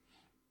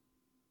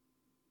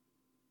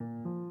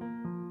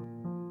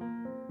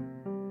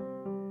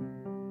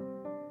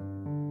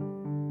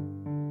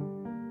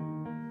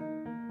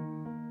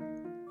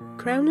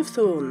Crown of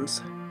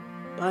Thorns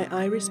by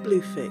Iris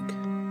Bluefig.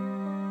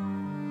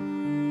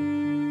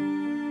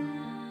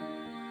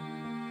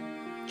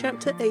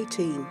 Chapter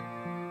 18.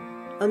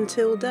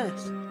 Until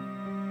Death.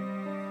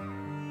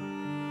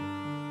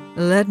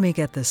 Let me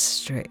get this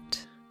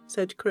straight,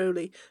 said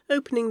Crowley,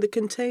 opening the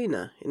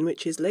container in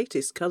which his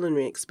latest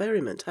culinary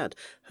experiment had,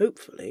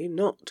 hopefully,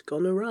 not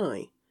gone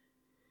awry.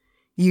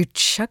 You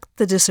chucked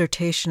the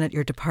dissertation at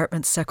your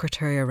department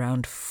secretary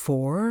around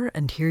 4,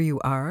 and here you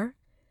are?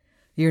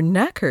 You're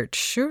knackered,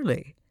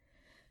 surely.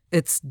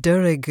 It's de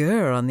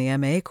rigueur on the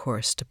MA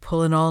course to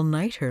pull an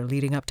all-nighter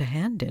leading up to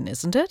hand-in,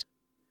 isn't it?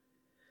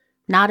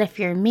 Not if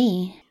you're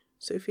me,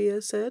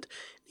 Sophia said,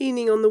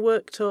 leaning on the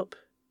worktop.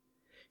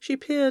 She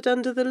peered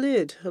under the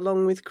lid,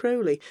 along with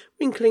Crowley,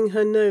 wrinkling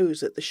her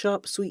nose at the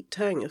sharp sweet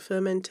tang of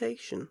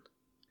fermentation.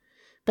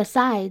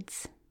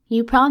 Besides,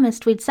 you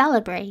promised we'd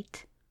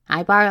celebrate.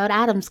 I borrowed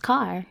Adam's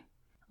car.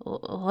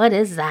 What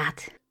is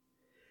that?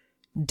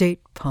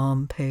 Date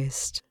palm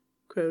paste,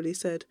 Crowley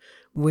said.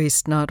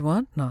 Waste not,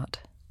 want not.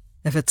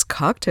 If it's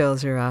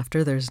cocktails you're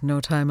after, there's no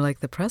time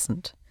like the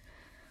present.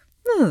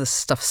 The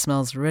stuff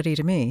smells ready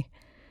to me.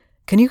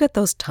 Can you get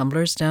those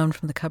tumblers down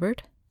from the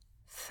cupboard?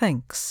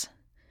 Thanks.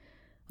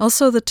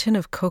 Also the tin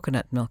of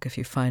coconut milk if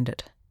you find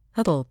it.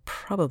 That'll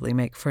probably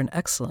make for an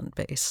excellent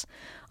base,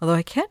 although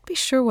I can't be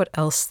sure what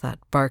else that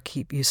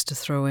barkeep used to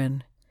throw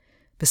in.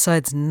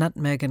 Besides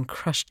nutmeg and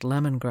crushed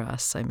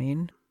lemongrass, I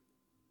mean.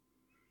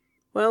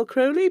 While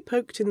Crowley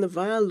poked in the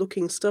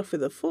vile-looking stuff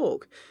with a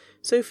fork,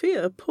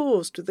 Sophia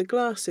paused with the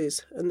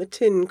glasses and the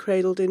tin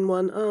cradled in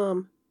one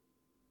arm.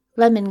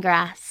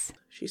 Lemongrass,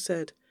 she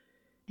said.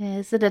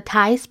 Is it a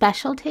Thai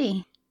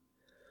specialty?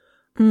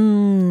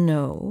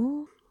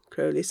 No,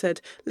 Crowley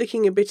said,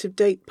 licking a bit of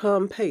date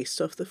palm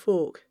paste off the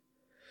fork.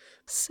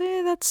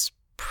 Say that's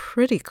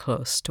pretty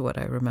close to what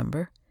I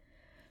remember.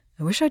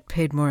 I wish I'd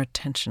paid more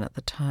attention at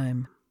the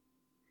time.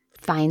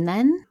 Fine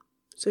then,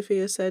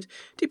 Sophia said,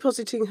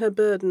 depositing her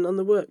burden on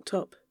the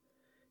worktop.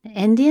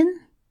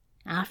 Indian?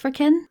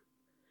 African?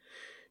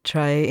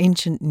 Try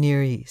ancient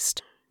Near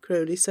East,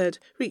 Crowley said,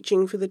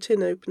 reaching for the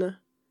tin opener.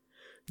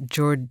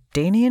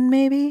 Jordanian,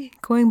 maybe,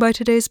 going by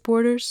today's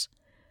borders?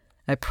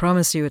 I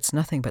promise you it's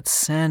nothing but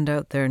sand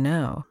out there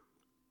now.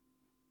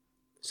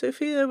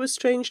 Sophia was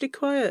strangely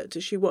quiet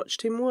as she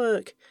watched him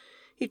work.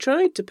 He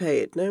tried to pay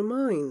it no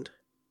mind.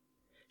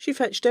 She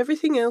fetched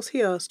everything else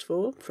he asked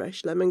for,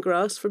 fresh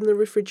lemongrass from the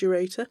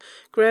refrigerator,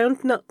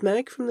 ground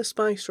nutmeg from the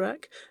spice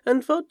rack,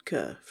 and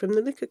vodka from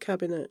the liquor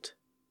cabinet.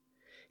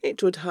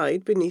 It would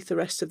hide beneath the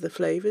rest of the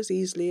flavours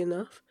easily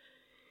enough.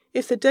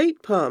 If the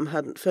date palm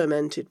hadn't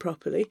fermented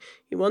properly,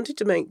 he wanted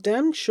to make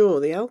damned sure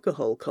the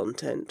alcohol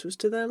content was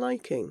to their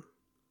liking.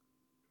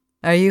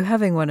 Are you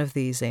having one of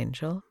these,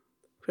 Angel?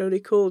 Crowley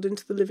called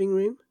into the living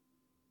room.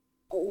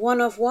 One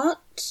of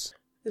what?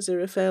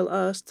 Aziraphale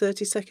asked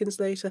 30 seconds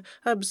later,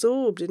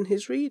 absorbed in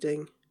his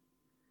reading.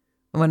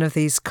 One of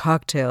these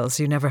cocktails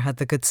you never had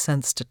the good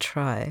sense to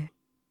try.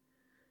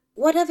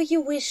 Whatever you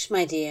wish,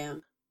 my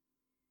dear.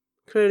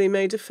 Crowley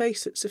made a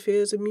face at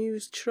Sophia's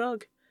amused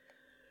shrug.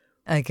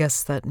 I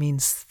guess that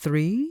means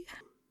 3?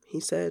 He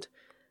said,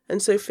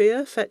 and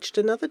Sophia fetched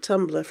another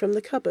tumbler from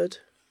the cupboard.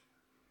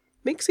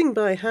 Mixing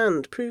by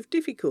hand proved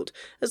difficult,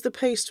 as the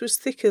paste was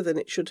thicker than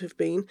it should have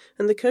been,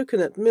 and the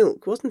coconut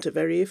milk wasn't a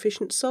very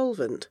efficient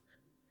solvent.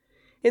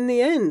 In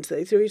the end,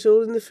 they threw it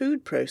all in the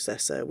food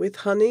processor, with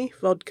honey,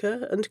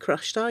 vodka, and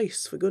crushed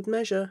ice for good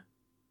measure.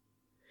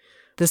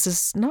 This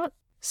is not,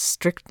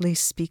 strictly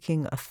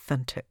speaking,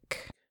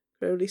 authentic,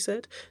 Crowley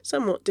said,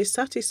 somewhat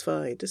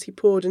dissatisfied as he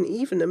poured an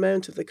even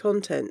amount of the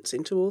contents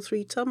into all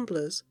 3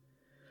 tumblers.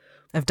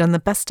 I've done the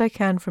best I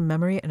can from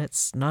memory, and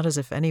it's not as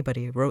if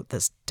anybody wrote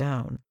this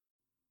down.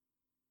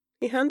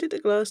 He handed a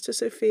glass to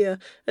Sophia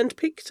and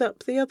picked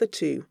up the other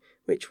 2,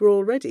 which were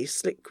already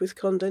slick with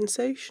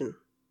condensation.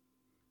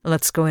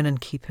 Let's go in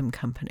and keep him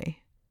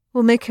company.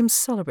 We'll make him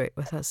celebrate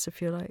with us,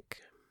 if you like.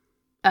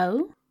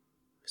 Oh?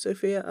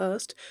 Sophia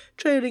asked,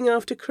 trailing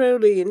after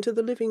Crowley into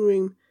the living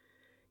room.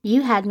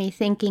 You had me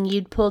thinking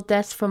you'd pulled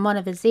this from one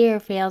of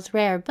Aziraphale's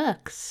rare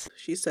books,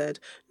 she said,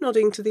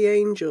 nodding to the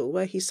angel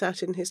where he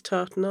sat in his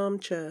tartan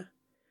armchair.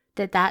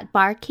 Did that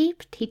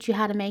barkeep teach you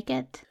how to make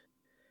it?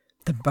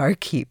 The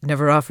barkeep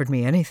never offered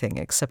me anything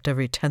except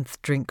every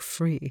 10th drink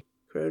free,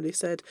 Crowley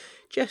said,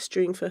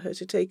 gesturing for her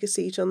to take a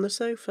seat on the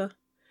sofa.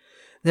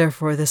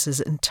 Therefore this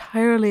is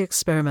entirely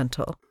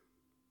experimental.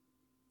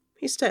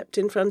 He stepped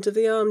in front of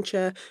the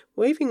armchair,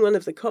 waving one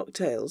of the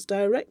cocktails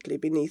directly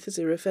beneath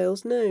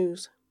Aziraphale's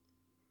nose.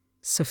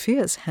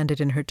 Sophia's handed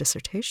in her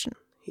dissertation,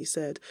 he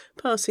said,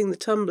 passing the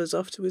tumblers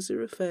off to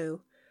Aziraphale.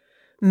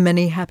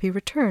 Many happy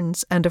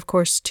returns, and of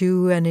course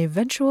to an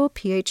eventual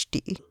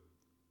PhD.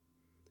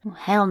 Oh,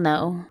 hell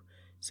no,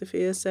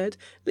 Sophia said,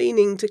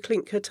 leaning to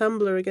clink her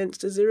tumbler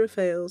against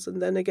Aziraphale's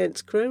and then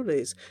against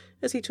Crowley's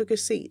as he took a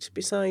seat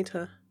beside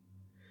her.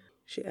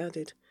 She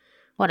added,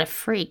 What a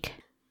freak.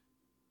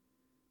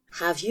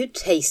 Have you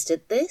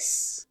tasted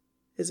this?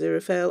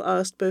 Aziraphale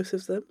asked both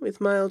of them with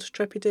mild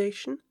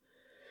trepidation.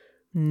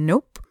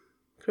 Nope,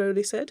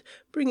 Crowley said,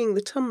 bringing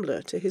the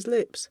tumbler to his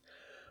lips.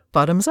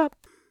 bottoms up.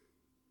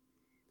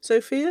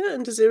 Sophia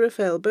and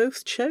Aziraphale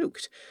both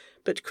choked,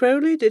 but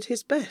Crowley did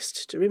his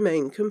best to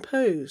remain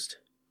composed.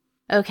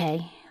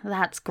 Okay,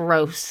 that's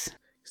gross.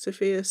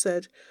 Sophia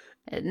said.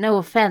 No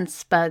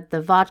offense, but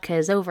the vodka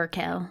is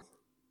overkill.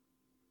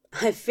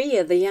 I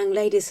fear the young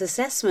lady's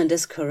assessment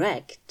is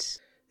correct.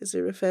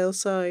 Aziraphale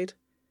sighed.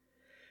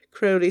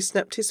 Crowley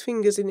snapped his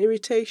fingers in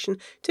irritation,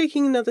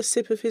 taking another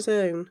sip of his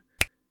own.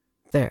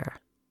 There.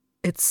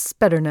 It's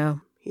better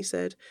now, he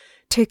said.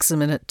 Takes a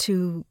minute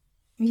to,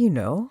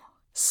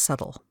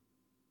 settle.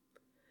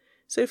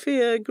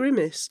 Sophia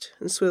grimaced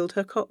and swilled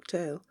her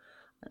cocktail.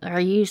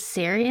 Are you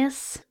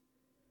serious?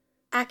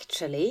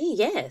 Actually,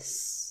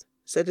 yes,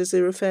 said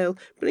Aziraphale,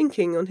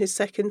 blinking on his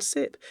second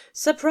sip.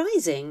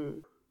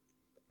 Surprising.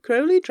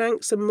 Crowley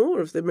drank some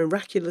more of the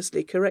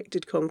miraculously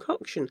corrected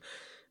concoction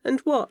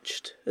and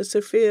watched as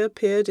Sophia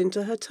peered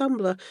into her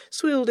tumbler,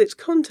 swilled its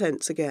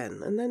contents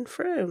again, and then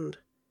frowned.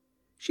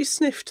 She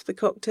sniffed the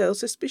cocktail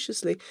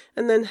suspiciously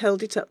and then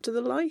held it up to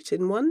the light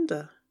in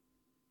wonder.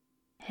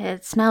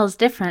 It smells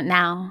different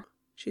now,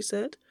 she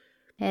said.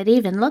 It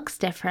even looks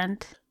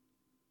different.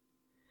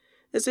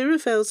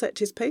 Aziraphale set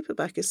his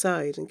paperback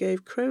aside and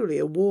gave Crowley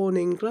a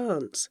warning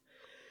glance.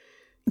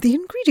 The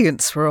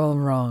ingredients were all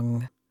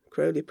wrong,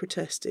 Crowley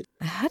protested.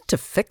 I had to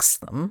fix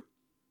them.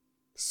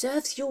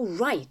 Serves you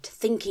right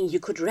thinking you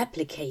could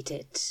replicate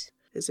it,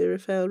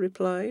 Aziraphale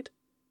replied.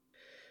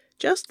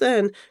 Just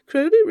then,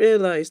 Crowley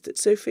realised that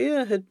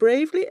Sophia had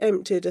bravely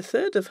emptied a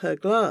third of her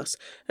glass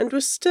and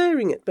was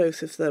staring at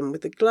both of them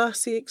with the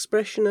glassy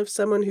expression of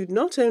someone who'd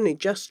not only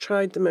just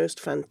tried the most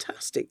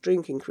fantastic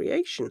drink in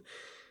creation,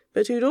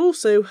 but who'd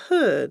also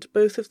heard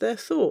both of their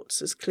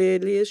thoughts as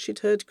clearly as she'd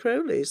heard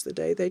Crowley's the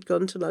day they'd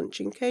gone to lunch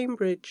in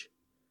Cambridge.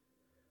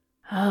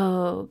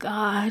 Oh,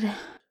 God,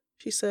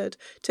 she said,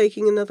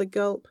 taking another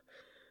gulp.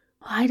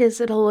 Why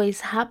does it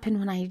always happen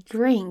when I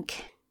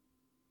drink?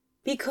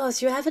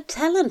 Because you have a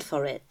talent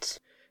for it,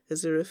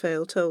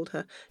 Aziraphale told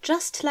her.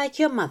 Just like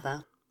your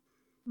mother.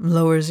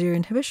 Lowers your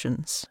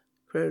inhibitions,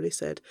 Crowley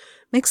said.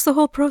 Makes the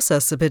whole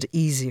process a bit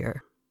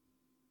easier.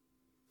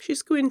 She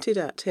squinted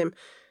at him,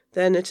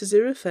 then at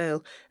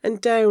Aziraphale, and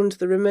downed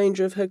the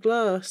remainder of her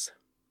glass.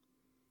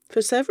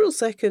 For several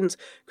seconds,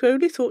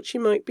 Crowley thought she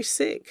might be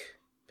sick,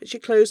 but she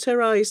closed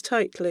her eyes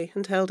tightly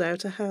and held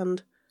out a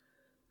hand.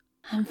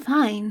 I'm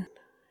fine,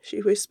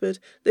 she whispered,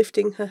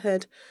 lifting her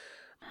head.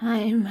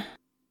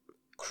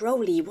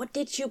 Crowley, what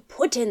did you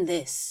put in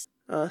this?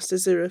 Asked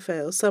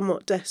Aziraphale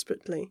somewhat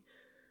desperately.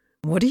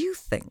 What do you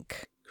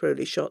think?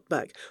 Crowley shot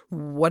back.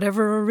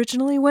 Whatever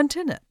originally went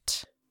in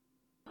it.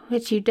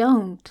 Which you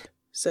don't,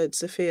 said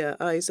Sophia,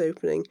 eyes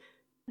opening.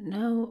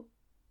 No.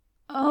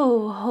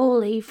 Oh,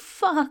 holy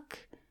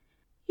fuck.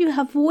 You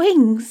have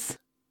wings.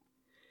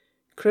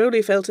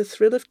 Crowley felt a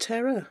thrill of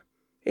terror.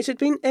 It had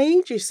been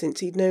ages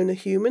since he'd known a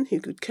human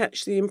who could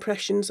catch the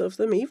impressions of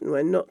them even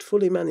when not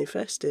fully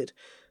manifested,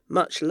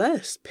 much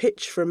less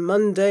pitch from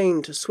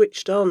mundane to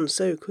switched on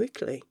so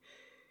quickly.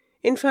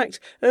 In fact,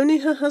 only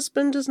her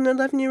husband as an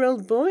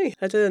 11-year-old boy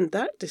had earned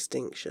that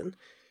distinction.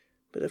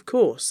 But of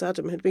course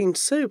Adam had been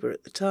sober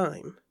at the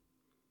time.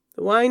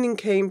 The wine in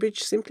Cambridge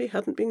simply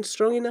hadn't been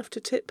strong enough to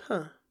tip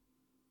her.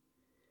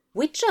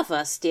 Which of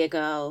us, dear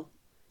girl?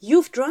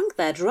 You've drunk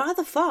that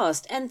rather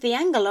fast, and the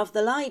angle of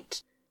the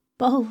light.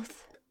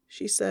 Both,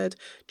 she said,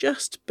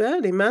 just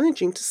barely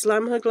managing to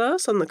slam her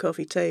glass on the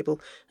coffee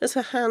table as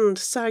her hand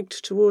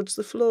sagged towards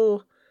the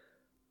floor.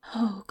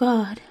 Oh,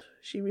 God,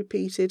 she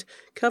repeated,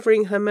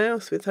 covering her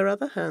mouth with her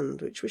other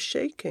hand, which was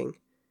shaking.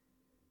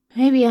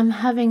 Maybe I'm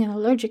having an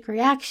allergic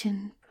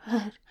reaction,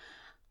 but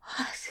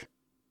what?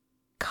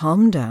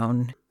 Calm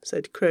down,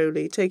 said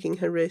Crowley, taking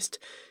her wrist.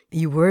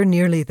 You were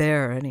nearly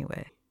there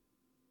anyway.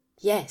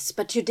 Yes,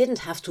 but you didn't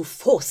have to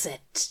force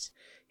it,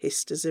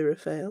 hissed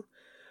Aziraphale.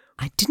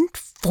 I didn't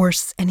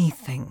force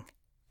anything.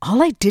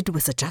 All I did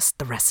was adjust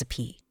the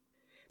recipe.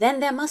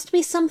 Then there must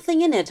be something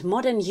in it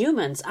modern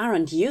humans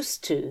aren't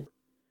used to.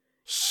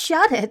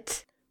 Shut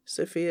it,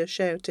 Sophia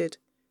shouted.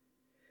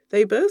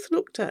 They both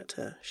looked at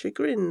her,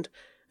 chagrined,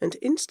 and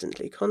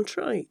instantly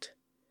contrite.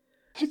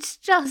 It's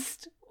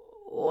just...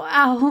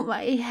 Wow,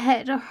 my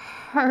head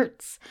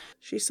hurts,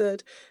 she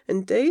said,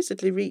 and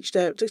dazedly reached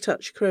out to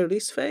touch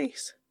Crowley's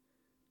face.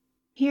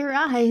 Your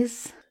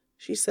eyes,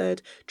 she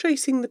said,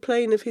 tracing the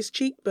plane of his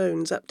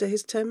cheekbones up to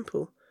his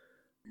temple.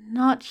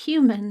 Not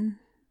human.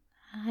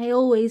 I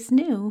always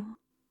knew.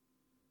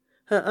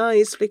 Her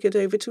eyes flickered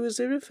over to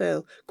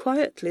Aziraphale,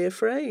 quietly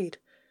afraid.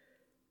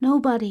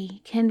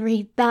 Nobody can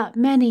read that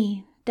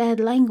many dead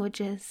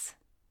languages.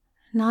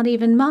 Not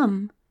even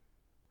Mum.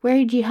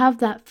 Where'd you have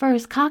that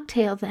first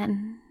cocktail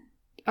then?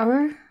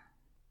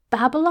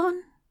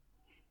 Babylon?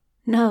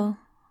 No,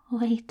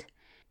 wait.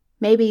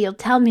 Maybe you'll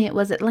tell me it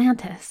was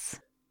Atlantis.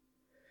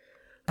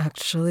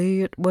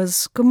 Actually, it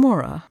was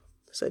Gomorrah,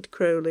 said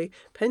Crowley,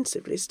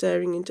 pensively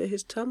staring into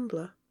his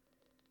tumbler.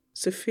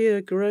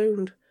 Sophia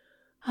groaned.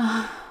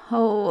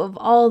 Oh, of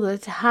all the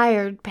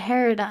tired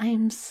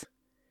paradigms.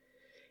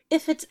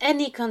 If it's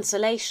any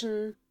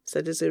consolation,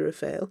 said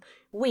Aziraphale,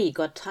 we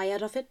got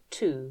tired of it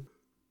too.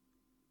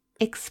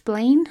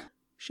 Explain?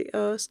 She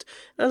asked,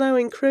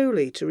 allowing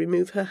Crowley to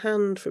remove her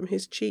hand from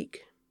his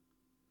cheek.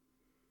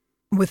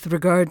 With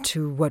regard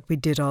to what we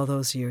did all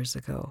those years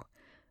ago,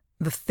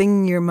 the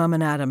thing your mum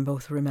and Adam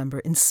both remember,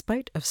 in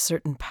spite of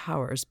certain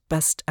powers'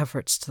 best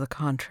efforts to the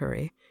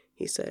contrary,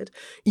 he said,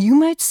 you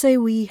might say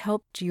we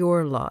helped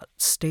your lot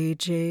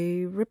stage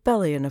a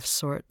rebellion of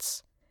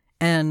sorts.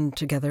 And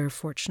together,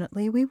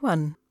 fortunately, we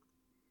won.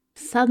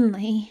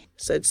 Suddenly,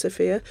 said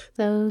Sophia,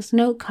 those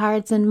note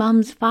cards in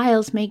Mum's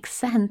files make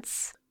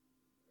sense.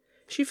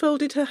 She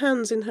folded her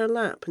hands in her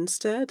lap and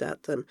stared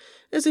at them,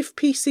 as if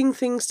piecing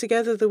things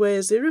together the way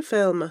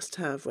Aziraphale must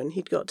have when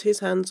he'd got his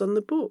hands on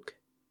the book.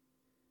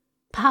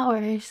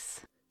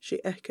 Powers,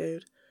 she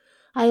echoed.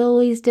 I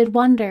always did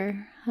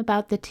wonder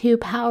about the two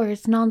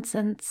powers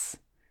nonsense.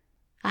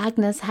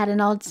 Agnes had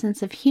an odd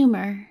sense of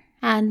humour,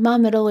 and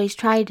Mum had always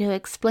tried to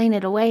explain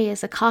it away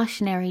as a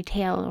cautionary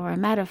tale or a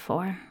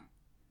metaphor.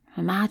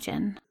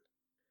 Imagine.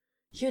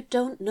 You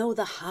don't know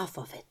the half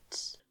of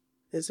it,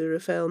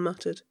 Aziraphale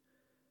muttered.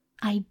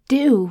 I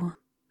do,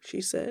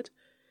 she said.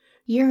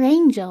 You're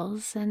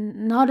angels,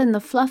 and not in the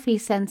fluffy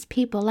sense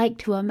people like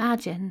to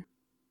imagine.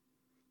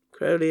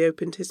 Crowley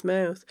opened his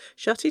mouth,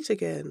 shut it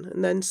again,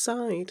 and then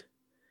sighed.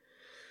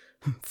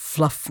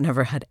 Fluff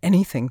never had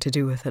anything to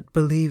do with it,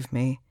 believe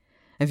me.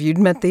 If you'd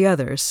met the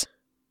others.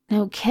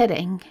 No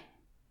kidding.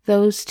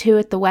 Those two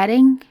at the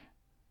wedding?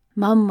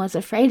 Mum was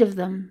afraid of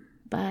them,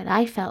 but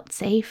I felt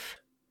safe.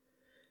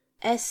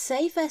 As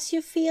safe as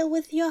you feel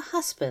with your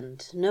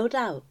husband, no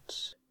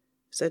doubt,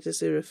 said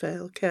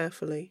Aziraphale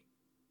carefully.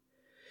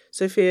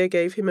 Sophia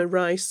gave him a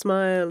wry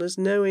smile, as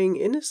knowing,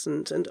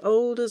 innocent, and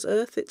old as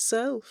earth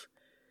itself.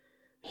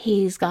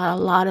 He's got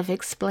a lot of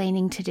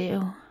explaining to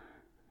do.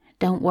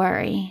 Don't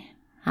worry,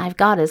 I've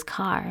got his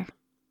car.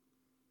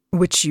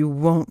 Which you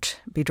won't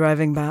be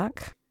driving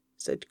back,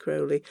 said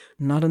Crowley.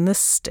 Not in this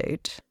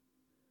state.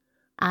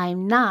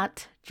 I'm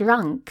not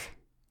drunk.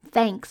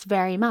 Thanks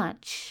very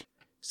much,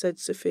 said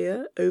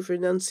Sophia,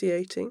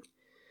 over-enunciating.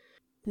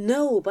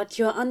 No, but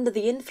you're under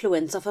the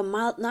influence of a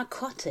mild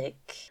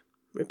narcotic,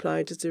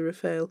 replied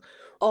Aziraphale.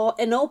 Or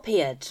an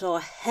opiate, or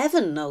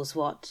heaven knows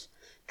what.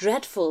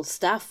 Dreadful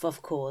stuff,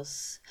 of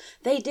course.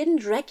 They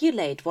didn't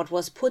regulate what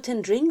was put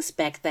in drinks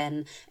back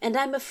then, and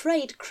I'm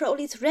afraid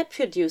Crowley's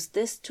reproduced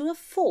this to a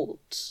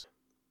fault.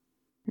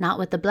 Not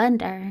with the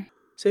blender,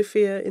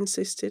 Sophia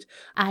insisted.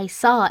 I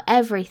saw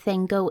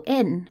everything go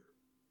in.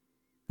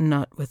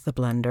 Not with the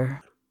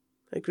blender,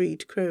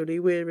 agreed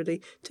Crowley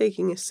wearily,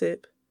 taking a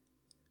sip.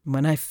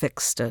 When I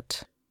fixed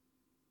it.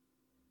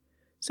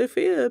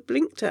 Sophia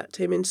blinked at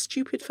him in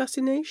stupid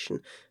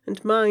fascination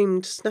and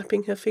mimed,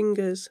 snapping her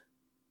fingers.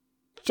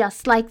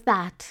 Just like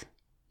that.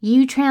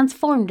 You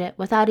transformed it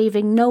without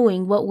even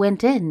knowing what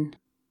went in.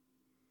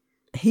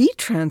 He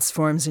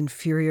transforms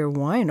inferior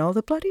wine all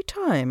the bloody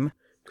time,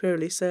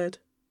 Crowley said.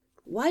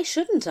 Why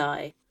shouldn't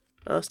I?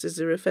 asked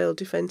Aziraphale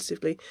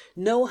defensively.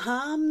 No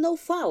harm, no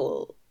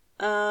foul.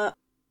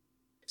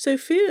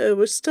 Sophia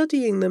was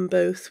studying them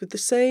both with the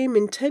same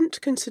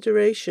intent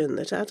consideration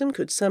that Adam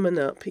could summon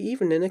up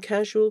even in a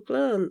casual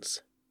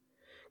glance.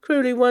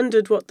 Crowley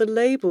wondered what the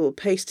label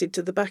pasted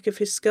to the back of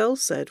his skull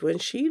said when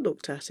she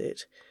looked at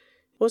it.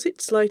 Was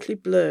it slightly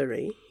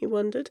blurry, he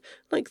wondered,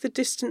 like the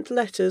distant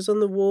letters on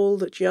the wall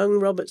that young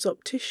Robert's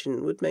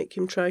optician would make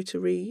him try to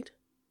read?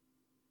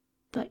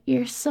 But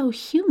you're so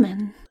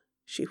human,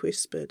 she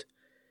whispered.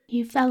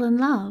 You fell in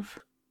love.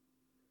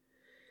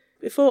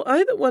 Before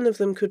either one of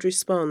them could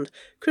respond,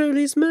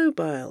 Crowley's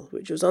mobile,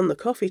 which was on the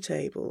coffee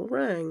table,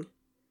 rang.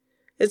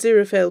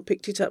 Aziraphale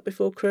picked it up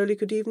before Crowley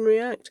could even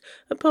react,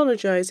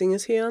 apologising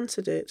as he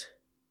answered it.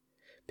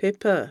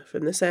 Pippa,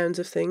 from the sounds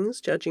of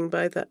things, judging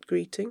by that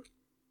greeting.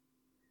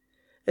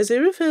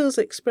 Aziraphale's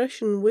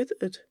expression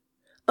withered,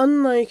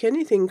 unlike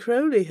anything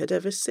Crowley had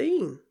ever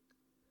seen.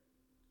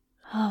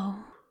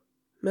 Oh,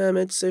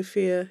 murmured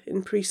Sophia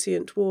in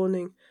prescient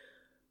warning.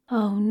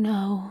 Oh,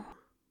 no.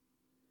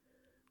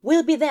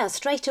 We'll be there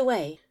straight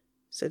away,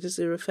 said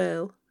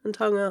Aziraphale, and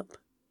hung up.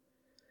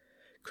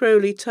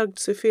 Crowley tugged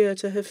Sophia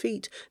to her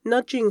feet,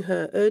 nudging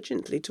her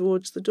urgently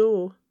towards the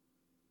door.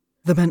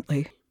 The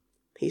Bentley,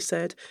 he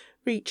said,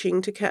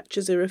 reaching to catch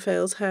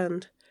Aziraphale's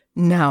hand.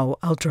 Now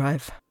I'll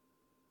drive.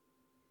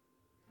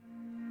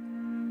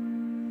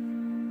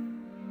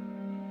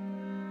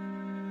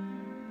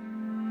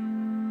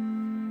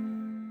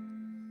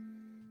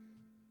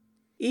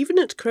 Even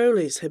at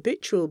Crowley's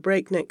habitual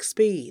breakneck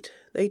speed,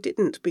 they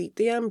didn't beat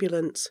the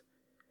ambulance.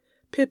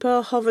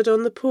 Pippa hovered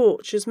on the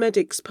porch as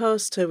medics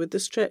passed her with the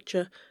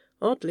stretcher,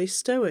 oddly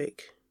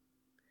stoic.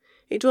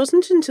 It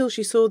wasn't until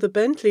she saw the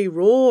Bentley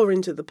roar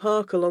into the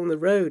park along the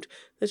road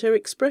that her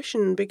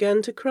expression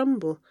began to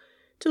crumble,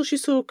 till she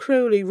saw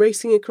Crowley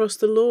racing across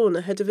the lawn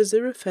ahead of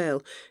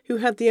Aziraphale, who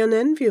had the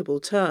unenviable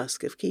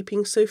task of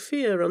keeping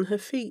Sophia on her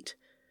feet.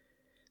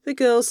 The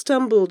girls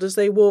stumbled as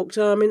they walked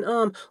arm in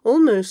arm,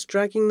 almost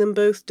dragging them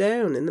both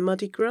down in the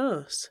muddy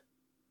grass.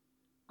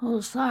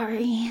 Oh,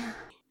 sorry,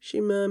 she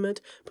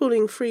murmured,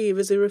 pulling free of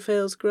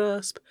Aziraphale's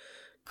grasp.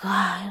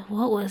 God,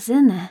 what was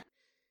in it?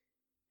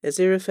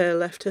 Aziraphale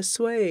left her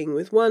swaying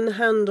with one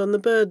hand on the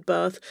bird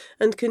bath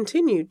and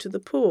continued to the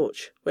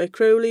porch, where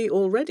Crowley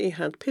already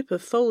had Pippa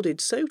folded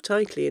so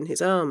tightly in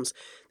his arms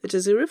that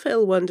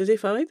Aziraphale wondered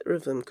if either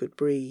of them could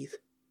breathe.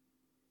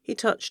 He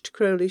touched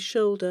Crowley's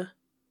shoulder.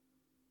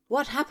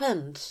 "What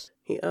happened?"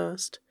 he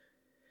asked.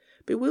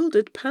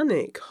 Bewildered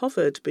panic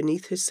hovered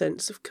beneath his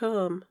sense of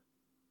calm.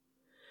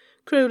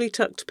 Crowley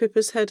tucked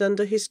Pippa's head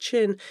under his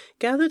chin,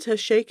 gathered her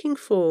shaking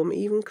form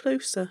even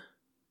closer.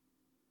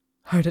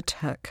 Heart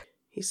attack,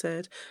 he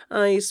said,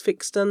 eyes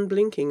fixed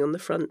unblinking on the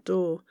front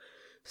door.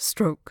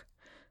 Stroke.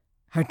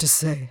 Hard to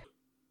say.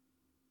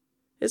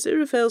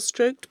 Aziraphale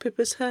stroked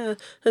Pippa's hair.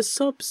 Her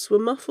sobs were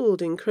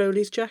muffled in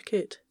Crowley's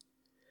jacket.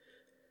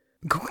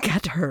 Go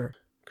get her,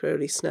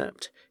 Crowley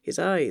snapped, his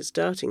eyes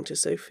darting to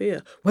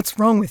Sophia. What's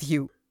wrong with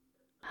you?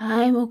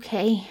 I'm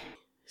okay,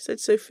 said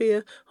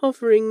Sophia,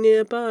 hovering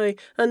nearby,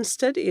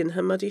 unsteady in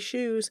her muddy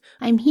shoes.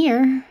 I'm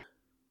here.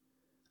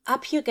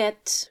 Up you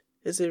get,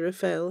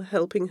 Aziraphale,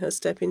 helping her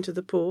step into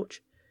the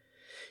porch.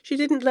 She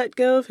didn't let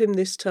go of him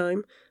this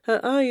time, her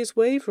eyes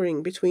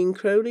wavering between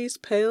Crowley's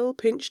pale,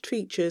 pinched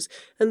features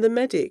and the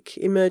medic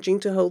emerging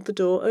to hold the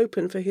door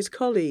open for his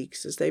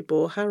colleagues as they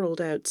bore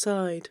Harold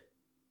outside.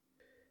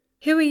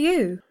 Who are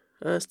you?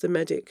 asked the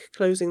medic,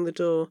 closing the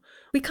door.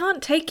 We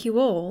can't take you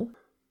all.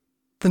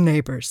 The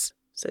neighbours,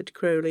 said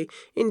Crowley,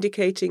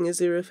 indicating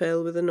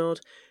Aziraphale with a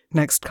nod.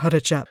 Next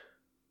cottage up.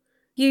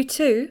 You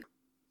too?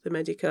 The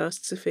medic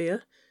asked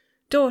Sophia.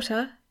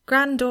 Daughter?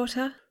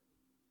 Granddaughter?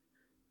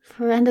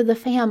 Friend of the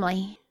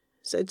family,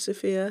 said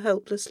Sophia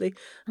helplessly.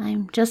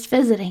 I'm just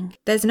visiting.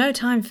 There's no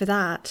time for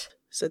that,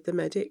 said the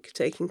medic,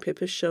 taking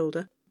Pippa's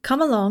shoulder.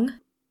 Come along.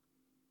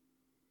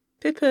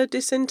 Pippa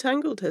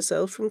disentangled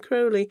herself from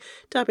Crowley,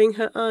 dabbing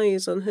her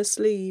eyes on her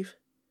sleeve.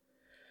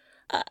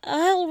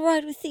 I'll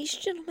ride with these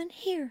gentlemen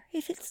here,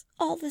 if it's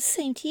all the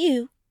same to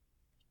you.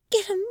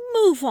 Get a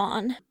move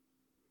on.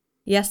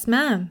 Yes,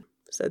 ma'am,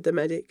 said the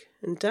medic,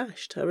 and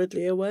dashed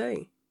hurriedly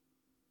away.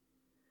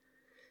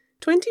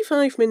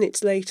 25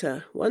 minutes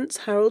later, once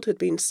Harold had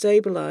been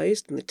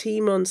stabilised and the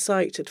team on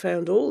site had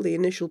found all the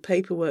initial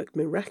paperwork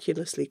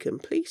miraculously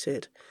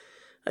completed,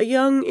 a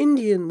young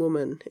Indian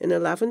woman in a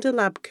lavender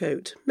lab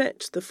coat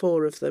met the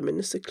four of them in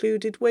a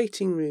secluded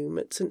waiting room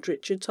at St.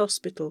 Richard's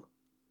Hospital.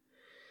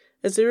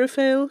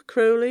 Aziraphale,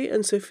 Crowley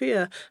and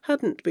Sophia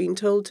hadn't been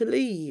told to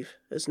leave,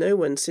 as no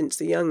one since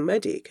the young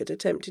medic had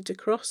attempted to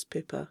cross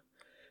Pippa.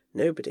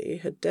 Nobody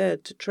had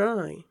dared to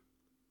try.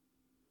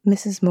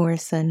 Mrs.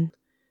 Morrison,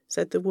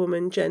 said the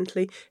woman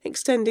gently,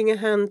 extending a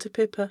hand to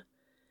Pippa.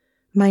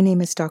 My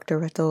name is Dr.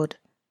 Rathod,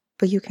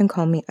 but you can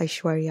call me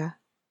Aishwarya.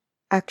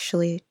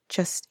 Actually,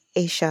 just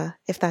Aisha,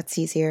 if that's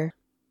easier.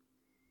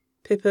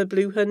 Pippa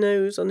blew her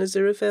nose on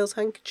Aziraphale's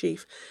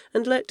handkerchief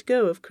and let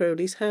go of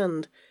Crowley's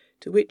hand,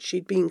 to which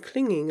she'd been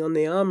clinging on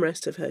the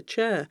armrest of her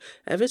chair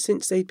ever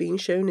since they'd been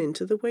shown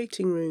into the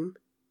waiting room.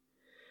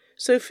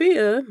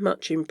 Sophia,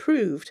 much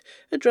improved,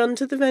 had run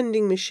to the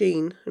vending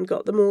machine and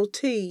got them all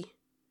tea.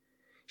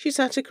 She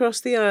sat across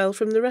the aisle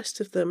from the rest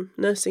of them,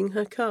 nursing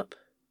her cup.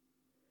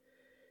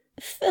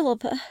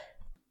 Philippa,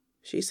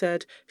 she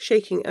said,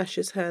 shaking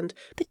Asha's hand.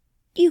 But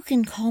you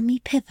can call me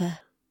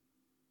Pippa.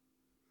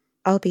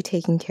 I'll be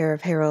taking care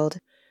of Harold,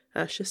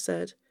 Asha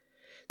said.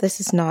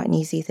 This is not an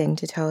easy thing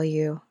to tell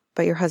you,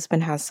 but your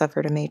husband has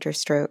suffered a major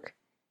stroke.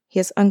 He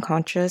is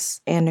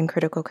unconscious and in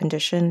critical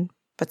condition,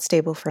 but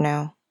stable for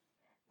now.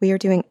 We are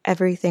doing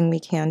everything we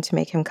can to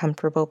make him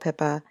comfortable,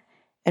 Pippa,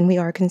 and we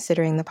are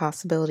considering the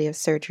possibility of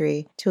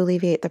surgery to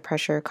alleviate the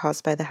pressure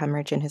caused by the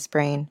hemorrhage in his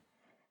brain.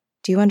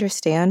 Do you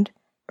understand,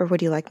 or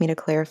would you like me to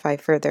clarify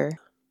further?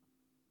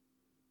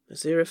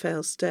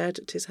 Aziraphale stared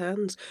at his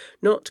hands,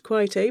 not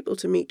quite able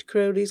to meet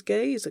Crowley's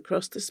gaze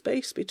across the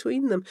space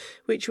between them,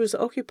 which was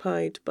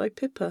occupied by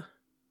Pippa.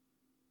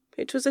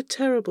 It was a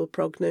terrible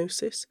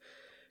prognosis.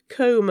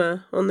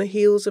 Coma on the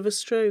heels of a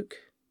stroke.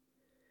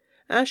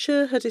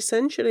 Asha had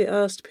essentially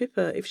asked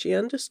Pippa if she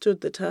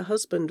understood that her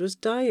husband was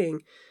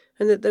dying,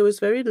 and that there was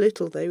very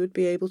little they would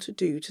be able to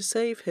do to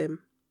save him.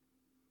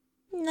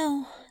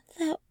 No,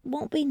 that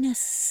won't be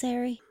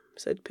necessary,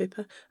 said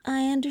Pippa.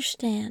 I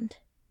understand.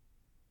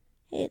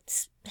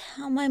 It's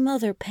how my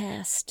mother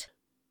passed.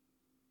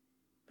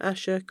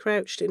 Asha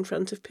crouched in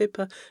front of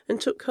Pippa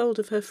and took hold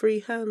of her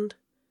free hand.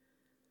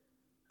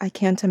 I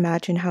can't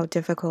imagine how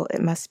difficult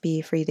it must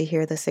be for you to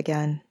hear this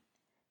again.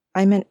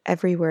 I meant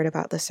every word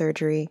about the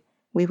surgery.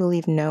 We will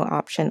leave no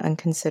option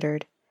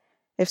unconsidered.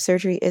 If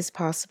surgery is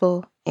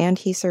possible and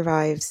he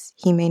survives,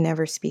 he may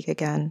never speak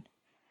again.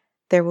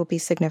 There will be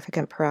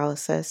significant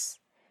paralysis.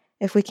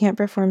 If we can't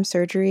perform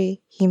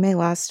surgery, he may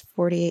last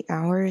 48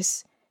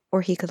 hours,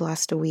 or he could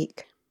last a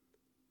week.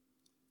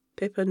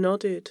 Pippa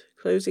nodded,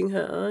 closing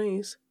her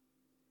eyes.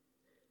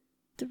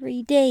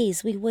 3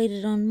 days we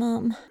waited on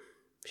Mum,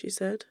 she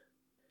said.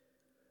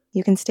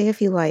 You can stay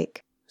if you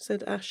like,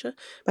 said Asha,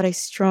 but I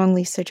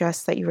strongly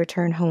suggest that you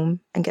return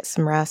home and get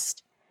some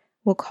rest.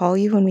 We'll call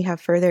you when we have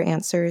further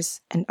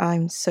answers, and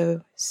I'm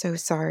so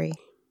sorry.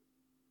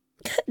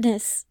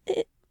 Goodness,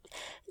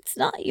 it's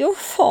not your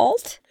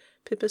fault,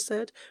 Pippa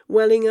said,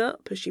 welling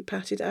up as she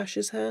patted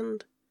Asher's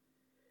hand.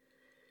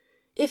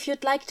 If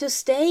you'd like to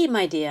stay,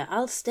 my dear,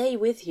 I'll stay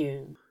with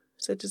you,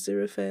 said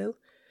Aziraphale.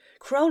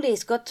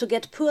 Crowley's got to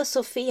get poor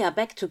Sophia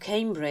back to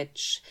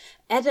Cambridge.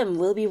 Adam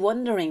will be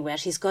wondering where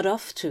she's got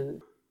off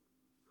to.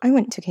 I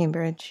went to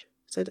Cambridge,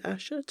 said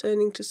Asher,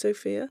 turning to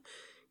Sophia.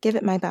 Give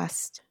it my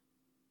best.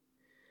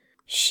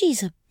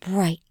 She's a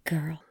bright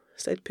girl,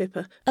 said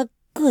Pippa. a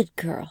good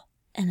girl,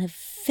 and a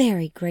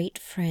very great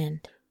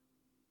friend.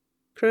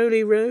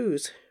 Crowley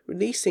rose,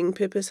 releasing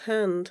Pippa's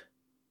hand.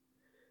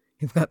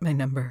 You've got my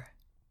number.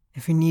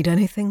 If you need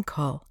anything,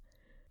 call.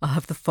 I'll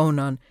have the phone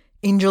on.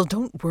 Angel,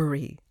 don't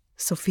worry.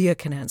 Sophia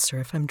can answer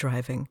if I'm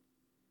driving.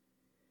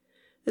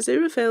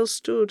 Aziraphale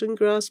stood and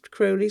grasped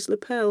Crowley's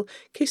lapel,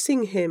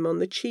 kissing him on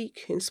the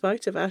cheek in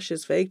spite of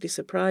Asher's vaguely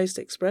surprised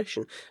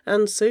expression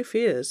and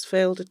Sophia's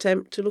failed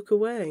attempt to look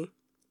away.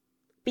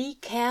 Be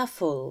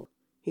careful,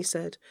 he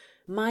said.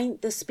 Mind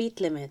the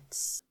speed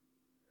limits.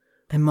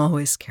 I'm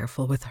always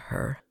careful with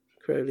her,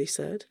 Crowley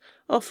said,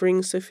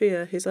 offering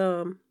Sophia his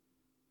arm.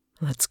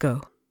 Let's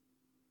go.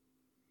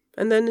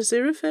 And then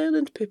Aziraphale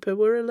and Pippa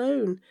were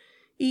alone,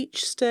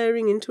 each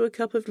staring into a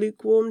cup of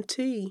lukewarm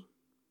tea.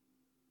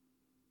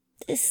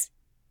 This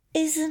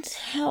isn't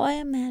how I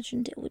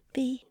imagined it would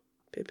be,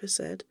 Pippa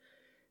said.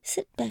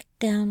 Sit back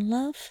down,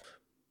 love.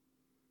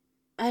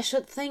 I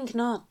should think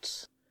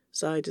not,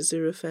 sighed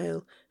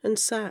Aziraphale, and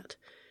sat.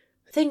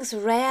 Things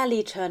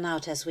rarely turn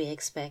out as we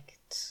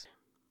expect.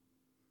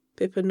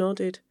 Pippa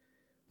nodded.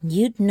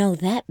 You'd know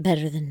that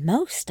better than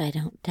most, I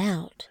don't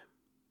doubt.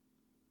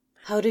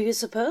 How do you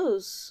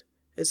suppose?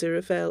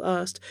 Aziraphale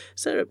asked,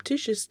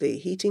 surreptitiously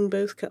heating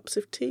both cups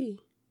of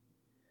tea.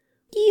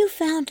 You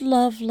found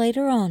love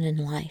later on in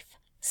life,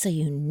 so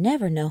you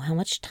never know how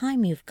much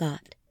time you've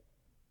got.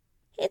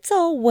 It's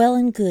all well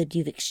and good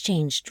you've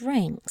exchanged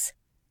rings,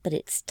 but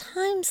it's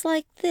times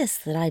like this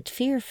that I'd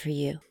fear for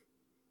you.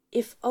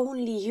 If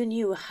only you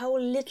knew how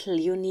little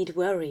you need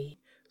worry,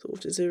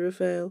 thought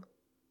Aziraphale.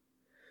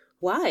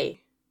 Why?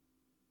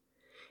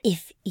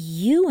 If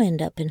you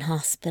end up in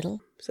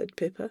hospital, said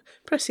Pippa,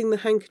 pressing the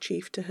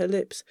handkerchief to her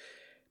lips,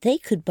 they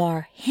could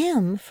bar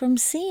him from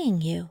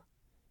seeing you.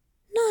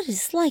 Not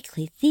as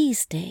likely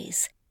these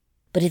days,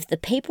 but if the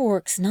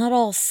paperwork's not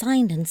all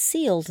signed and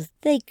sealed,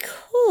 they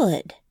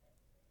could.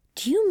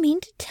 Do you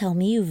mean to tell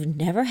me you've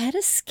never had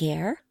a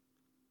scare?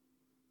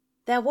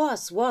 There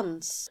was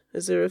once,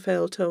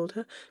 Aziraphale told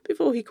her,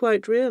 before he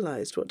quite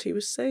realized what he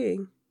was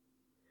saying.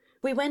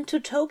 We went to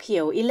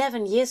Tokyo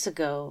 11 years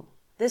ago.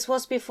 This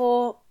was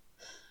before,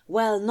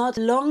 well, not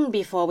long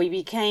before we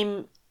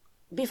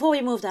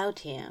moved out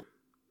here,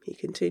 he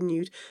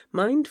continued,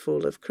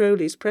 mindful of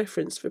Crowley's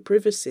preference for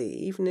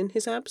privacy even in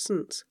his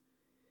absence.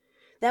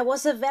 There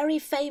was a very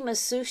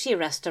famous sushi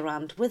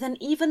restaurant with an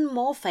even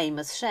more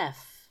famous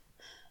chef.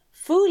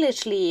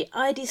 Foolishly,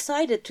 I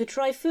decided to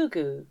try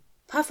fugu,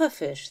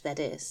 pufferfish, that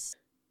is.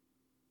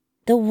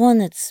 The one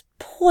that's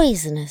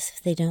poisonous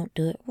if they don't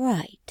do it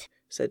right,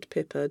 said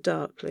Pippa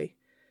darkly.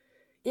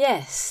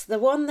 Yes, the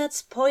one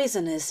that's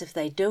poisonous if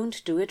they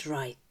don't do it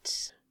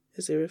right,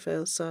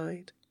 Aziraphale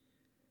sighed.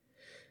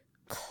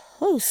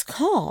 Close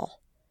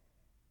call.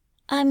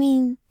 I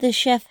mean, the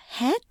chef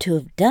had to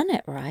have done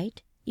it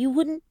right. You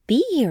wouldn't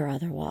be here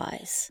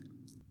otherwise.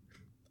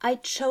 I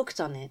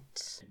choked on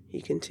it,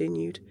 he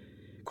continued.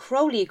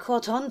 Crowley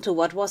caught on to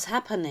what was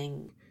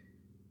happening.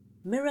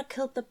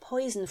 Miracled the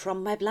poison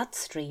from my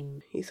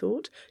bloodstream, he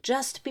thought,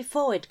 just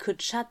before it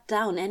could shut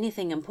down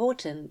anything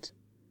important.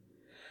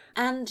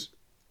 And,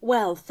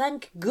 well,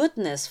 thank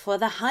goodness for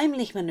the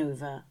Heimlich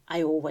maneuver,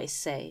 I always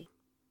say.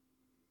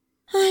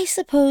 I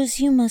suppose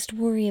you must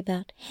worry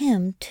about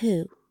him,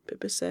 too,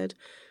 Pippa said.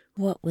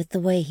 What with the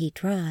way he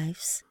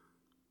drives.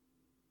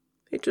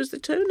 It was the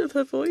tone of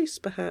her voice,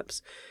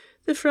 perhaps,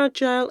 the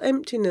fragile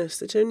emptiness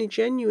that only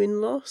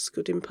genuine loss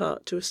could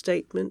impart to a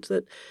statement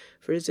that,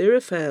 for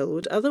Aziraphale,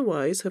 would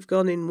otherwise have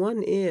gone in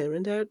one ear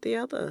and out the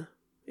other,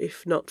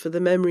 if not for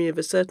the memory of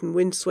a certain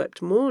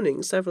wind-swept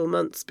morning several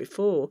months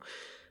before,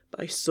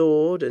 by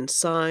sword and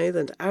scythe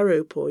and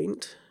arrow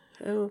point,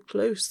 how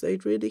close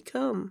they'd really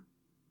come.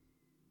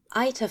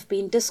 I'd have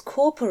been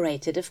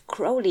discorporated if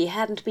Crowley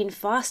hadn't been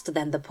faster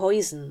than the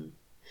poison.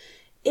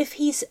 If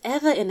he's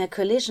ever in a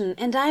collision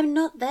and I'm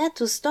not there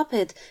to stop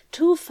it,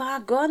 too far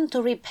gone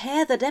to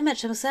repair the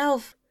damage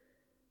himself.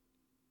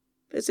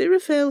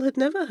 Aziraphale had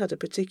never had a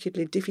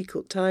particularly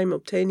difficult time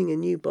obtaining a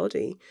new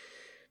body.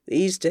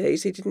 These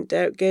days he didn't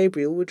doubt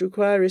Gabriel would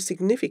require a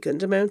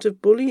significant amount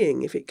of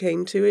bullying if it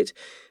came to it,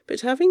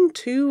 but having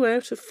 2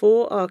 out of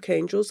 4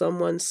 archangels on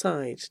one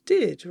side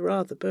did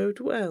rather bode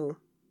well.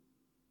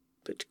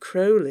 But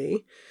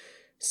Crowley,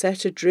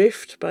 set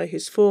adrift by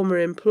his former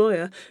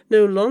employer,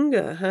 no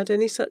longer had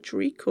any such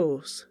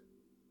recourse.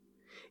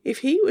 If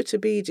he were to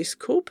be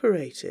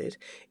discorporated,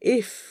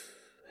 if,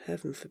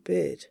 heaven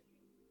forbid...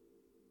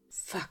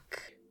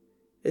 Fuck,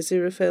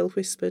 Aziraphale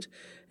whispered,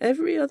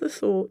 every other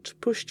thought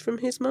pushed from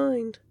his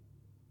mind.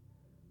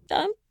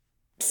 I'm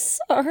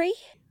sorry,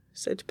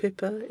 said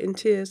Pippa, in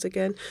tears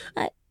again.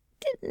 I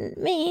didn't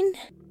mean...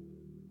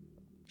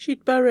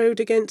 She'd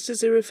burrowed against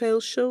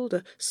Aziraphale's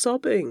shoulder,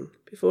 sobbing,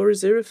 before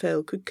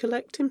Aziraphale could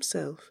collect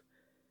himself.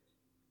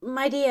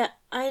 My dear,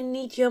 I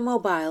need your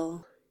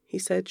mobile, he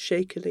said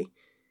shakily.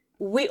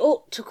 We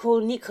ought to call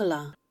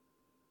Nicola.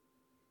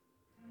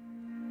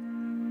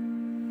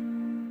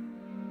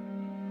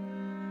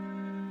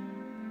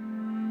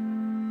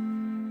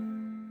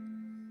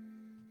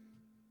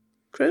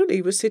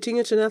 Crowley was sitting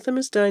at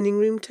Anathema's dining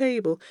room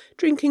table,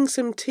 drinking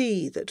some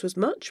tea that was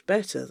much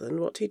better than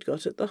what he'd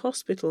got at the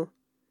hospital.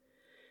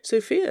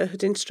 Sophia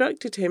had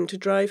instructed him to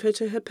drive her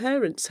to her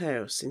parents'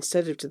 house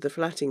instead of to the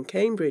flat in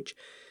Cambridge,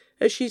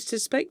 as she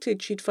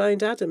suspected she'd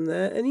find Adam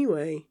there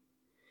anyway.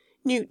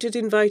 Newt had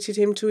invited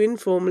him to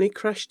informally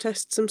crash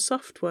test some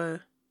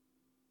software.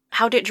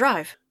 How'd it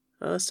drive?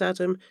 Asked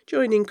Adam,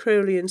 joining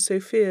Crowley and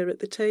Sophia at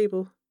the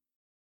table.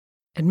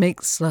 It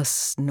makes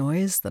less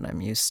noise than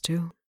I'm used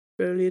to,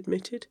 Crowley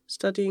admitted,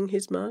 studying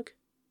his mug.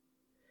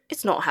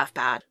 It's not half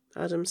bad,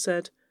 Adam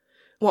said.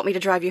 Want me to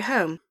drive you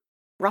home?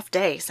 Rough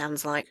day,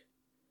 sounds like.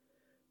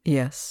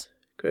 Yes,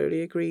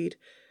 Crowley agreed.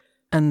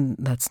 And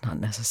that's not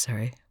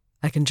necessary.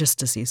 I can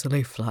just as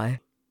easily fly.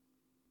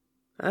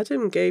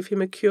 Adam gave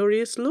him a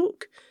curious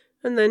look,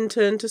 and then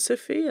turned to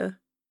Sophia.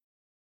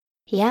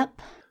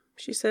 Yep,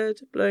 She said,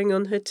 blowing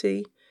on her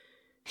tea.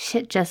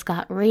 shit just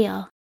got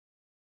real.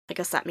 I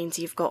guess that means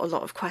you've got a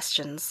lot of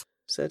questions,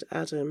 Said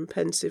Adam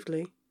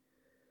pensively.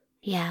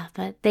 Yeah,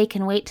 but they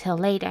can wait till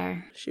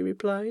later. She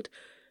replied.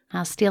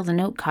 I'll steal the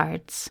note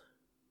cards.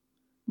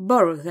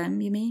 Borrow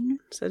them, you mean?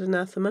 Said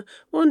Anathema,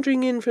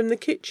 wandering in from the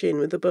kitchen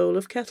with a bowl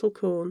of kettle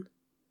corn.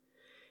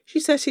 She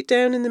set it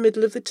down in the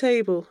middle of the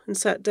table and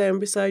sat down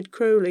beside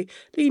Crowley,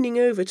 leaning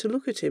over to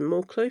look at him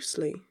more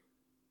closely.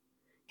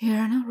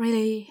 You're not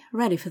really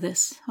ready for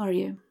this, are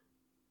you?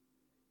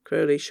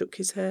 Crowley shook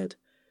his head.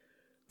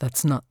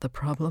 That's not the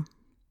problem.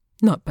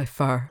 Not by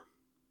far.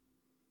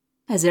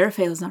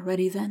 Aziraphale's not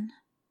ready then.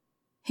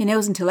 He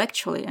knows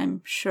intellectually,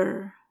 I'm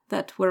sure,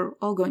 that we're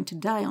all going to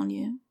die on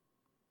you.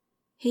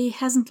 He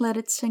hasn't let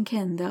it sink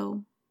in,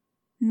 though.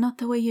 Not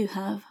the way you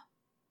have.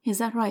 Is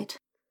that right?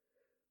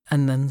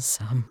 And then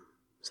some,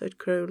 said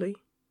Crowley.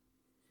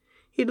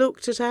 He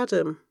looked at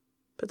Adam,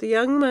 but the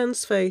young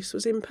man's face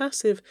was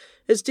impassive,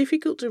 as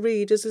difficult to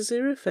read as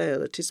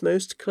Aziraphale at his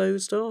most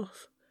closed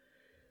off.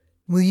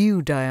 Will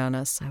you die on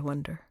us, I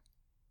wonder?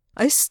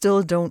 I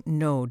still don't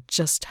know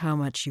just how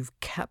much you've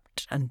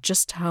kept and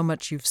just how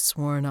much you've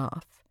sworn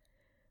off.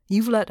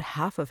 You've let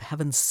half of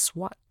Heaven's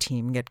SWAT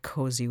team get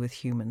cozy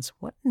with humans.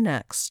 What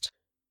next?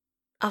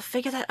 I'll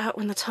figure that out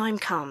when the time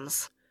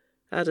comes,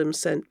 Adam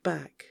sent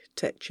back,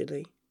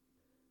 tetchily.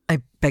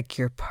 I beg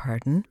your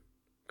pardon?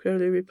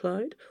 Crowley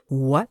replied.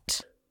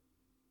 What?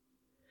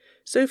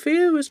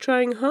 Sophia was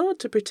trying hard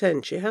to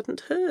pretend she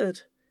hadn't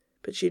heard,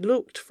 but she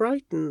looked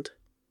frightened.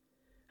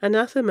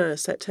 Anathema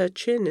set her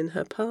chin in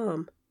her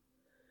palm.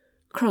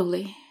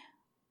 Crowley,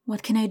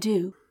 what can I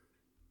do?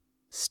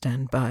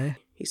 Stand by,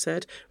 he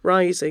said,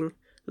 rising,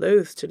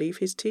 loath to leave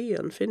his tea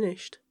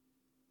unfinished.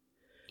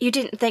 You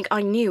didn't think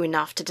I knew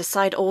enough to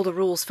decide all the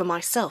rules for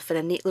myself in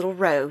a neat little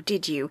row,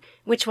 did you?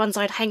 Which ones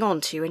I'd hang on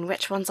to and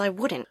which ones I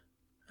wouldn't?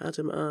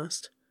 Adam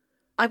asked.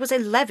 I was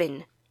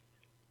 11.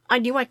 I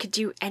knew I could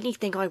do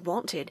anything I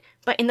wanted,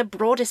 but in the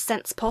broadest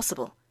sense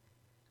possible.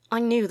 I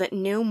knew that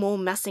no more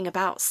messing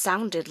about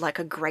sounded like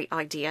a great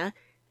idea,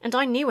 and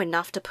I knew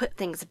enough to put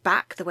things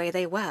back the way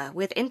they were,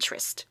 with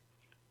interest.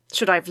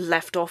 Should I have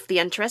left off the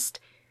interest?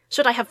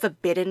 Should I have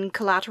forbidden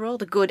collateral,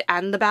 the good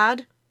and the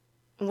bad?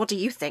 What do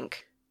you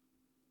think?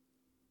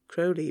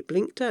 Crowley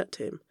blinked at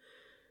him.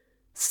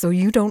 So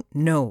you don't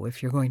know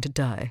if you're going to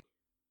die?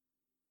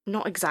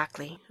 Not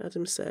exactly,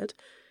 Adam said.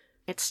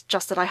 It's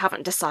just that I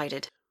haven't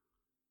decided.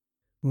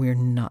 We're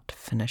not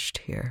finished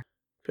here,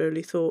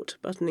 Crowley thought,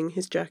 buttoning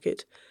his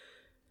jacket.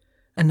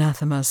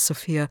 Anathema,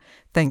 Sophia,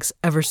 thanks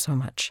ever so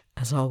much.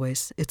 As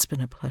always, it's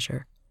been a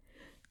pleasure.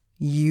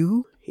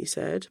 You, he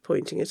said,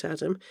 pointing at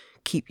Adam,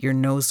 keep your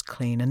nose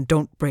clean and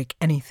don't break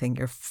anything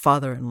your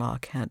father-in-law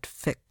can't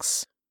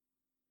fix.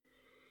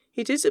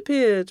 He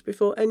disappeared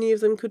before any of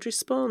them could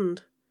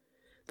respond.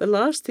 The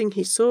last thing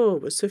he saw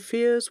was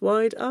Sophia's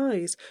wide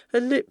eyes, her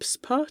lips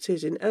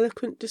parted in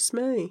eloquent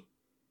dismay.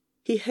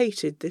 He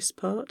hated this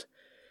part.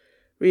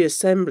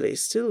 Reassembly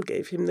still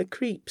gave him the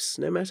creeps,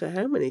 no matter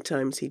how many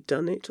times he'd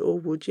done it or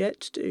would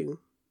yet do.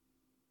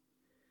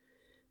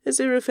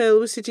 Aziraphale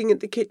was sitting at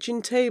the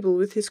kitchen table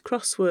with his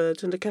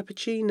crossword and a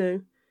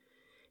cappuccino.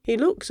 He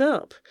looked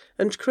up,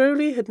 and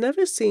Crowley had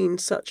never seen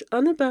such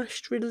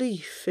unabashed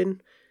relief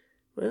in,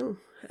 well,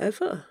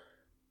 ever.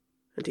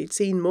 And he'd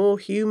seen more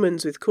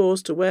humans with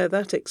cause to wear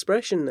that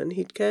expression than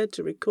he'd cared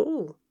to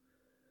recall.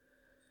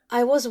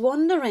 I was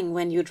wondering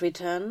when you'd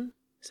return,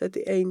 said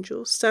the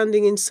angel,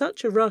 standing in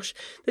such a rush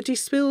that he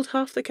spilled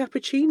half the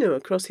cappuccino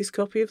across his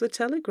copy of the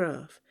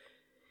Telegraph.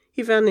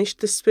 He vanished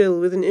the spill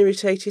with an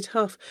irritated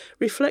huff,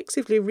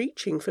 reflexively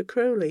reaching for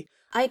Crowley.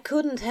 I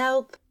couldn't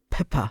help.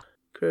 Pippa,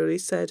 Crowley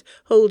said,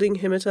 holding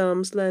him at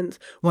arm's length.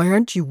 Why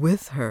aren't you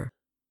with her?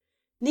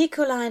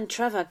 Nicola and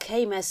Trevor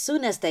came as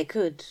soon as they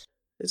could,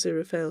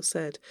 Aziraphale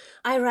said.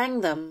 I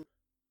rang them.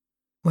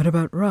 What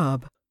about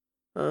Rob?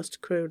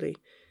 Asked Crowley.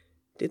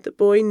 Did the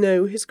boy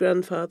know his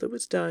grandfather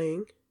was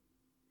dying?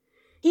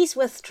 He's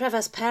with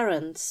Trevor's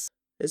parents,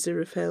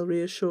 Aziraphale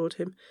reassured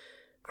him.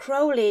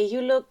 Crowley,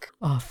 you look...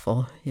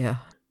 Awful, yeah.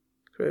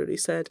 Crowley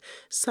said,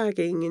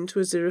 sagging into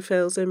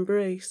Aziraphale's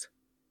embrace.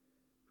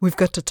 We've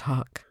got to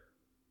talk.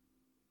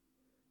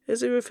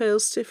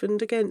 Aziraphale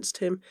stiffened against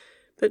him,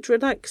 but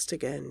relaxed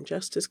again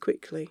just as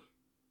quickly.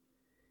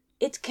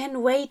 It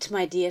can wait,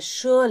 my dear,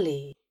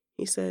 surely,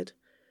 he said.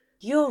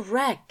 You're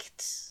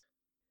wrecked.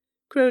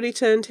 Crowley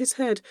turned his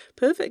head,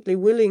 perfectly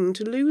willing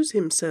to lose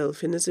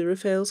himself in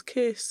Aziraphale's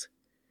kiss.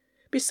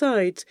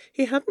 Besides,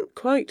 he hadn't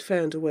quite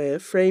found a way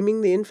of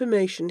framing the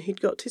information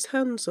he'd got his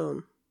hands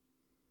on.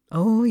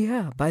 Oh,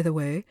 yeah, by the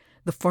way,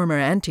 the former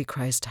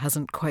Antichrist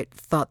hasn't quite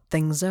thought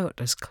things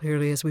out as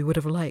clearly as we would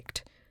have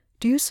liked.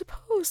 Do you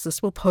suppose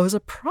this will pose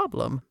a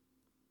problem?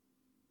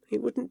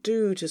 It wouldn't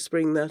do to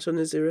spring that on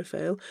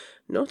Aziraphale,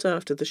 not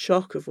after the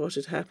shock of what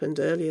had happened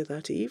earlier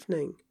that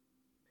evening.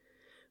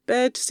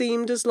 Bed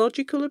seemed as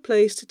logical a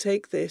place to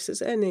take this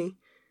as any.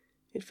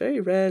 It very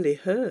rarely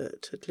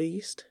hurt, at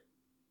least.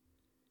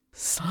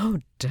 Slow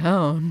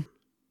down,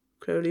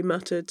 Crowley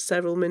muttered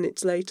several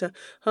minutes later,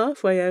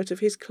 halfway out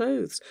of his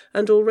clothes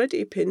and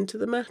already pinned to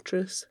the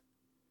mattress.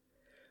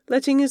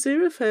 Letting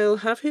Aziraphale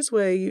have his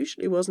way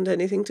usually wasn't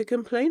anything to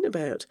complain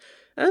about.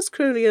 As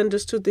Crowley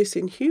understood this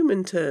in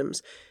human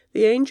terms,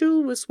 the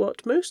angel was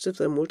what most of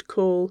them would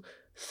call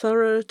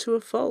thorough to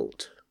a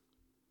fault.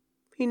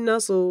 He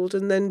nuzzled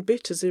and then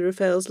bit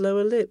Aziraphale's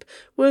lower lip,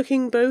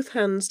 working both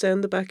hands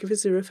down the back of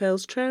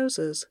Aziraphale's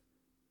trousers.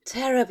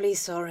 Terribly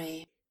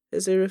sorry,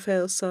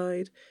 Aziraphale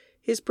sighed,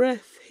 his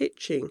breath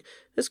hitching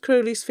as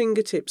Crowley's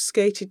fingertips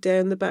skated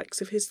down the backs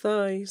of his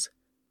thighs.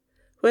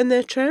 When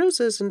their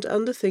trousers and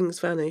underthings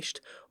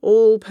vanished,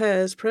 all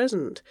pairs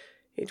present,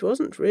 it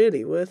wasn't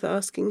really worth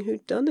asking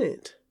who'd done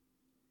it.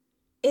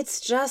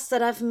 It's just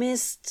that I've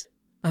missed...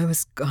 I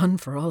was gone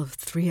for all of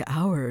 3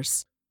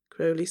 hours,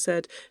 Crowley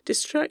said,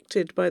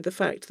 distracted by the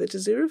fact that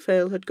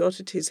Aziraphale had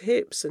got at his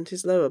hips and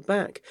his lower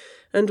back,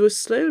 and was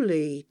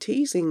slowly,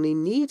 teasingly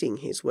kneading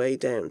his way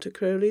down to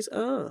Crowley's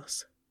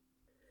arse.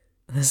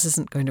 This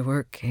isn't going to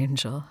work,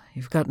 Angel.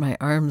 You've got my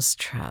arms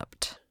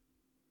trapped.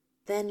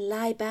 Then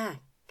lie back,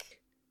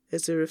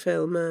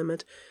 Aziraphale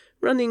murmured,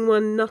 running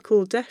one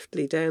knuckle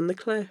deftly down the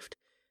cleft.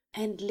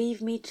 And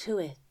leave me to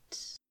it.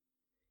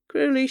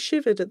 Crowley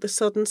shivered at the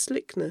sudden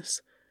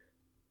slickness.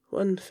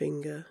 1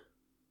 finger.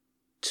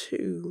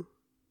 2.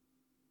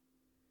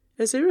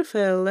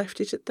 Aziraphale left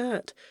it at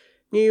that,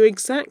 knew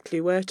exactly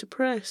where to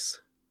press.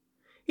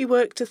 He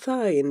worked a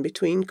thigh in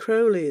between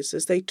Crowley's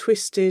as they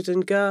twisted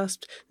and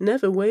gasped,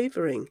 never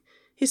wavering,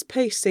 his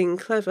pacing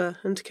clever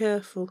and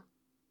careful.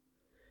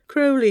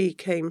 Crowley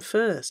came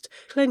first,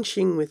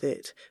 clenching with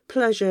it,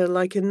 pleasure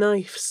like a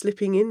knife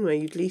slipping in where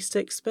you'd least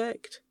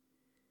expect.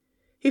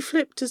 He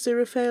flipped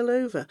Aziraphale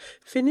over,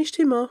 finished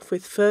him off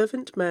with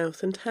fervent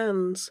mouth and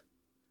hands.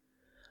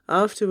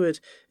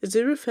 Afterward,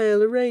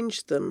 Aziraphale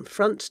arranged them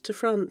front to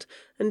front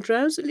and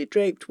drowsily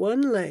draped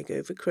one leg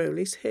over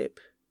Crowley's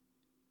hip.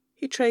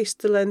 He traced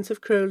the length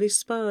of Crowley's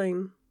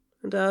spine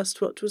and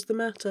asked what was the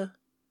matter.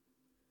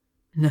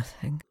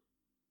 Nothing,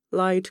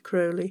 lied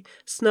Crowley,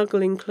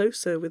 snuggling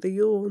closer with a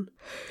yawn.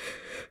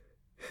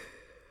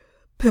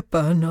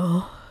 Pippa,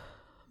 no.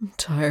 I'm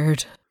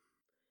tired.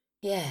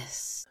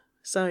 Yes,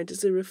 sighed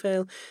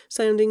Aziraphale,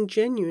 sounding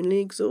genuinely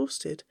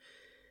exhausted.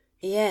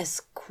 Yes,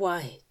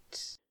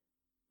 quite.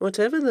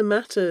 Whatever the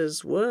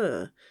matters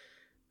were,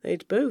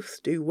 they'd both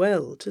do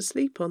well to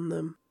sleep on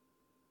them.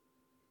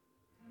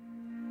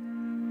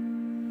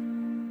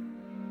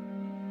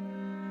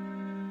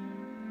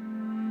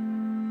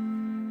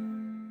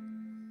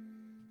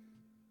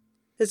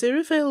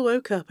 Aziraphale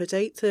woke up at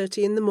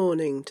 8:30 in the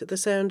morning to the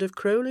sound of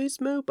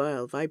Crowley's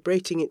mobile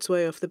vibrating its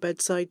way off the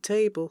bedside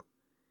table.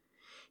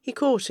 He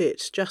caught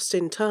it just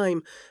in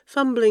time,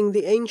 fumbling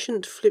the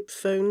ancient flip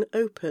phone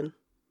open.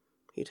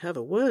 He'd have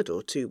a word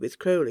or two with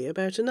Crowley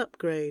about an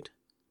upgrade.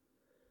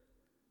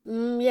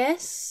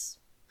 Yes?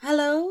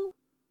 Hello?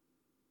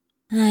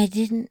 I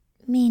didn't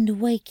mean to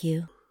wake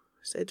you,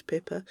 said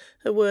Pippa,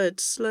 her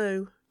words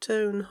slow,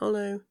 tone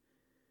hollow.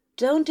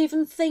 Don't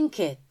even think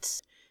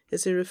it,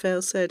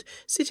 Aziraphale said,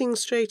 sitting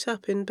straight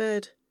up in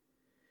bed.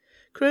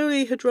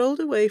 Crowley had rolled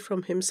away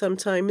from him some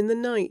time in the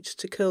night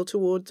to curl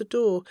toward the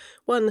door,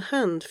 one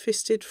hand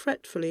fisted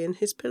fretfully in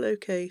his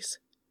pillowcase.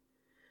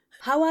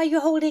 How are you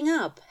holding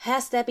up?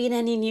 Has there been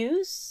any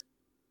news?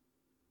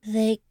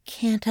 They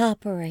can't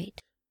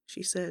operate,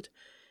 she said.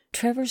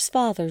 Trevor's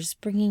father's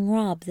bringing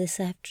Rob this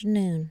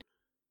afternoon.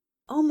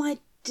 Oh, my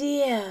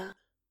dear,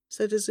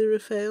 said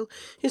Aziraphale,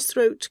 his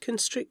throat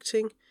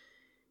constricting.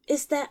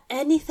 Is there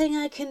anything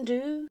I can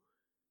do?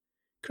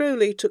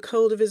 Crowley took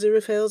hold of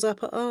Aziraphale's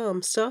upper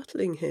arm,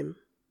 startling him.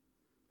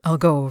 I'll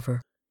go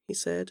over, he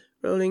said,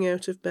 rolling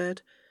out of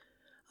bed.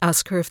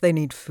 Ask her if they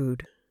need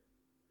food.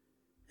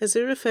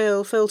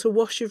 Aziraphale felt a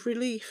wash of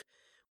relief.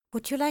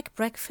 Would you like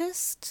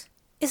breakfast?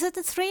 Is it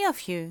the 3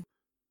 of you?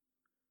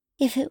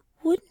 If it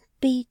wouldn't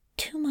be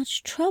too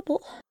much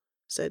trouble,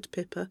 said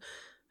Pippa,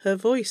 her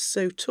voice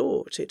so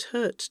taut it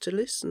hurt to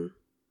listen.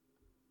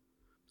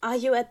 Are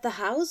you at the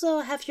house,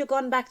 or have you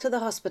gone back to the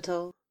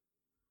hospital?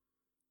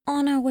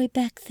 On our way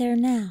back there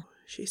now,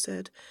 she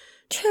said.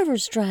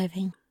 Trevor's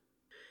driving.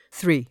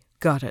 3,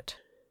 got it.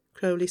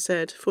 Crowley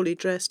said, fully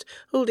dressed,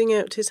 holding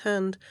out his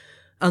hand.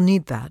 I'll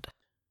need that.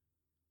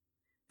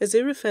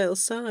 Aziraphale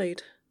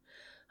sighed.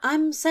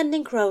 I'm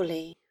sending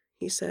Crowley,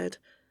 he said.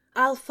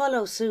 I'll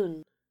follow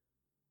soon.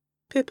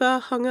 Pippa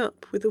hung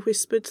up with a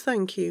whispered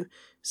thank you,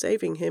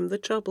 saving him the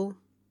trouble.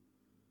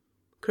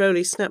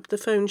 Crowley snapped the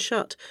phone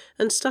shut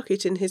and stuck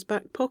it in his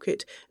back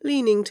pocket,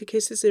 leaning to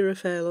kiss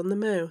Aziraphale on the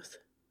mouth.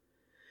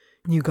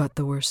 You got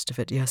the worst of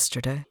it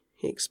yesterday,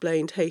 he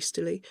explained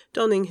hastily,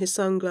 donning his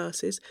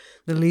sunglasses.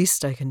 The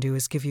least I can do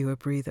is give you a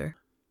breather.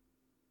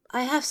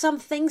 I have some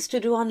things to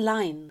do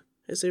online,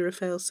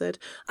 Aziraphale said.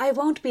 I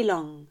won't be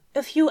long.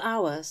 A few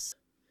hours.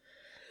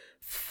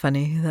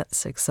 Funny,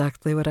 that's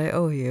exactly what I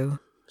owe you,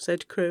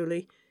 said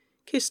Crowley,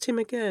 kissed him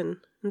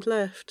again, and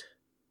left.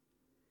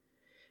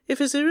 If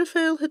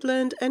Aziraphale had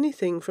learned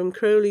anything from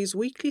Crowley's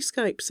weekly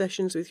Skype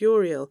sessions with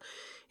Uriel,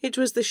 it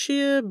was the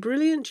sheer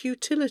brilliant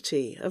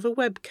utility of a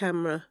web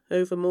camera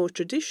over more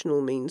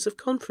traditional means of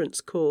conference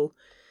call.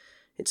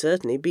 It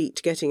certainly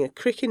beat getting a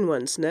crick in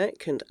one's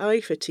neck and eye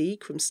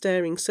fatigue from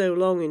staring so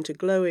long into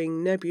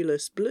glowing,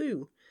 nebulous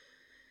blue.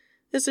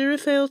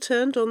 Aziraphale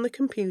turned on the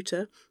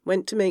computer,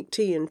 went to make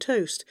tea and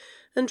toast,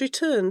 and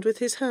returned with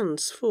his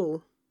hands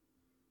full.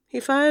 He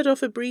fired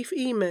off a brief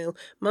email,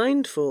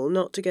 mindful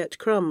not to get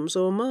crumbs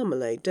or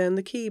marmalade down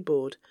the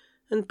keyboard,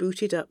 and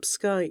booted up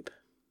Skype.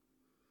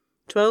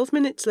 12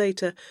 minutes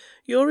later,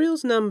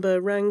 Uriel's number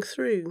rang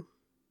through.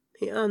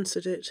 He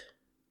answered it.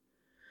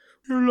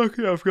 You're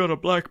lucky I've got a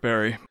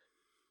BlackBerry,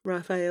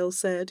 Raphael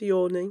said,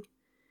 yawning.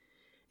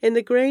 In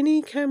the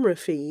grainy camera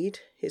feed,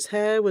 his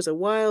hair was a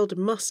wild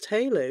must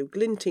halo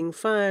glinting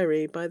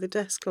fiery by the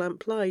desk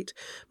lamp light,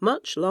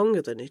 much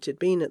longer than it had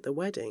been at the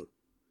wedding.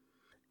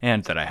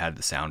 And that I had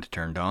the sound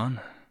turned on.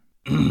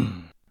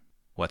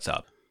 What's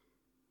up?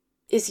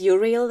 Is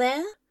Uriel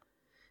there?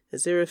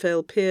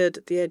 Aziraphale peered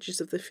at the edges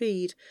of the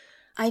feed.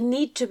 I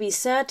need to be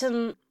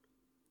certain.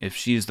 If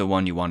she's the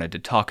one you wanted to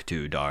talk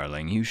to,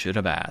 darling, you should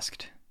have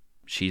asked.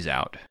 She's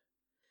out.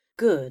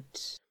 Good,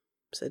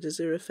 said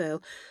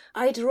Aziraphale.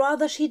 I'd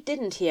rather she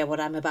didn't hear what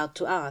I'm about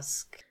to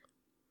ask.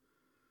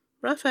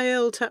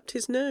 Raphael tapped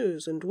his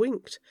nose and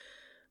winked.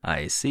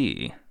 I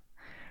see.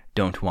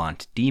 Don't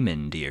want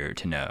Demon Dear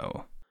to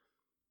know.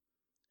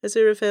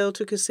 Aziraphale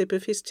took a sip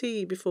of his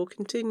tea before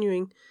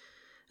continuing,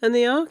 and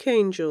the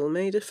Archangel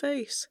made a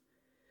face.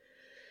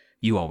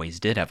 You always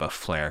did have a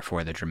flair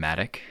for the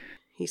dramatic,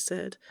 he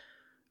said.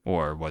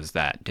 Or was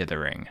that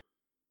dithering?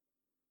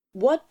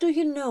 What do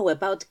you know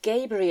about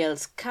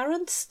Gabriel's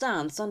current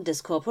stance on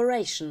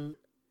discorporation?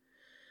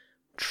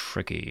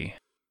 Tricky,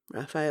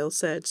 Raphael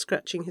said,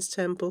 scratching his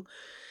temple.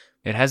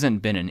 It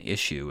hasn't been an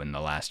issue in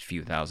the last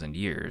few thousand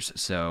years,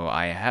 so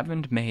I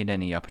haven't made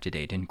any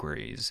up-to-date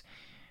inquiries,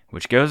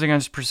 which goes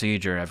against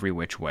procedure every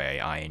which way,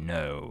 I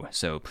know,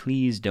 so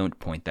please don't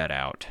point that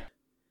out.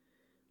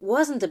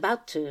 Wasn't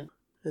about to,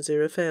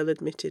 Aziraphale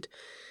admitted.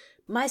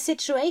 My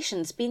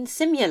situation's been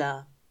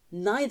similar.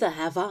 Neither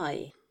have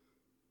I.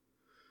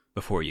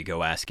 Before you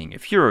go asking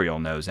if Uriel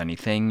knows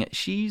anything,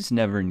 she's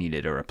never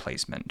needed a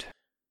replacement.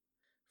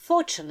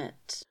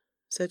 Fortunate,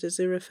 said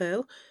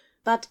Aziraphale,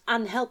 but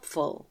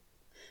unhelpful.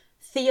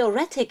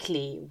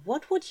 Theoretically,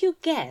 what would you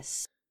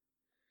guess?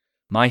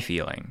 My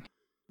feeling,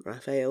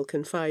 Raphael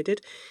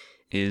confided,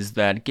 is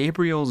that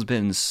Gabriel's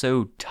been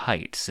so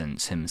tight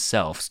since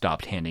himself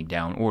stopped handing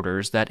down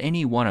orders that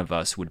any one of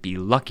us would be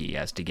lucky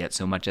as to get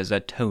so much as a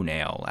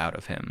toenail out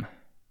of him.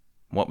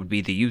 What would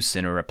be the use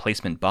in a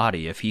replacement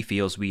body if he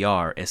feels we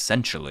are,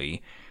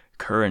 essentially,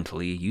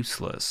 currently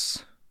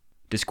useless?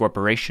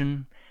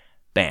 Discorporation?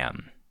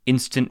 Bam.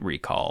 Instant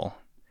recall.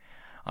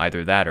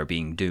 Either that or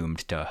being doomed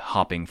to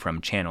hopping from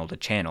channel to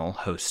channel,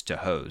 host to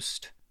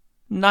host.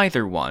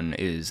 Neither one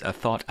is a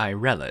thought I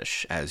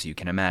relish, as you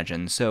can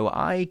imagine, so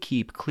I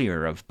keep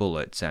clear of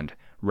bullets and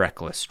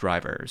reckless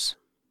drivers.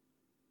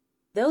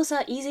 Those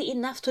are easy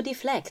enough to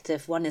deflect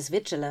if one is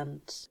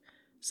vigilant,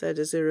 said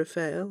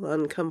Aziraphale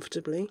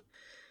uncomfortably.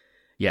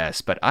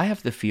 Yes, but I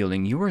have the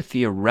feeling your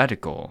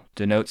theoretical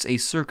denotes a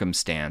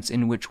circumstance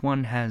in which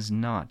one has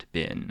not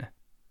been.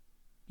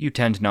 You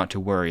tend not to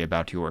worry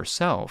about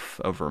yourself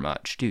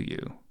overmuch, do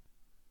you?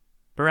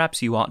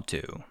 Perhaps you ought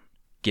to,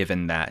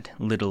 given that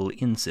little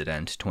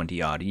incident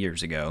 20-odd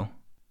years ago.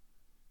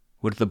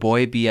 Would the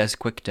boy be as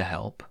quick to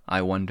help,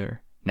 I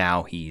wonder,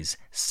 now he's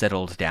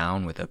settled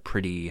down with a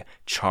pretty,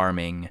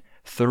 charming,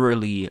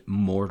 thoroughly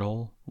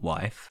mortal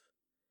wife?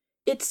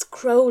 It's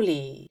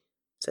Crowley,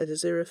 said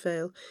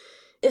Aziraphale.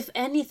 If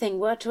anything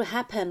were to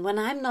happen when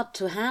I'm not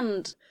to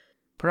hand...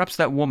 Perhaps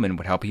that woman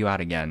would help you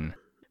out again,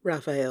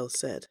 Raphael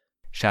said.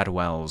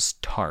 Shadwell's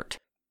tart.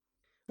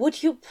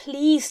 Would you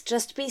please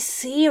just be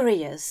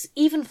serious,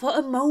 even for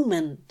a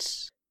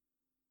moment?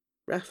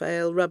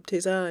 Raphael rubbed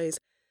his eyes.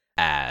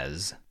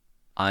 As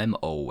I'm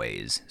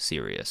always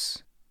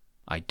serious.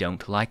 I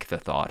don't like the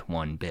thought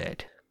one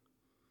bit.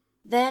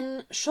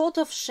 Then, short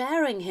of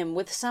sharing him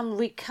with some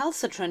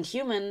recalcitrant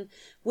human,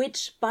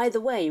 which, by the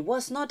way,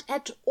 was not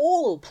at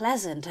all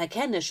pleasant, I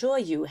can assure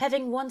you,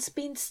 having once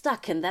been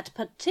stuck in that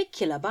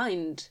particular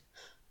bind,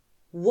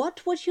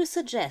 what would you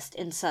suggest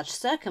in such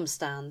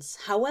circumstance,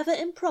 however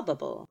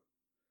improbable?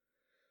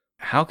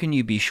 How can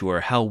you be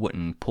sure Hell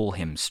wouldn't pull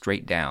him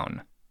straight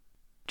down?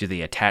 Do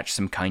they attach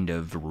some kind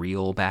of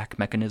reel back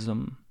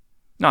mechanism?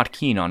 Not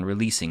keen on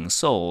releasing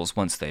souls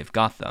once they've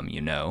got them,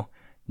 you know.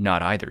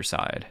 Not either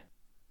side.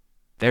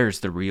 There's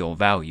the real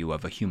value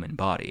of a human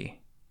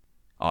body.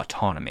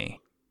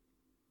 Autonomy.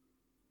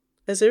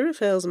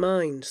 Aziraphale's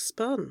mind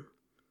spun.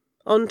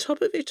 On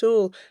top of it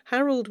all,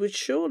 Harold would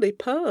surely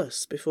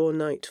pass before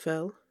night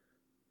fell.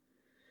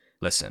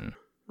 Listen,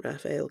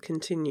 Raphael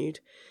continued.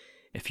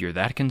 If you're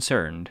that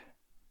concerned,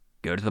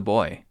 go to the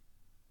boy.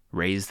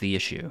 Raise the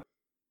issue.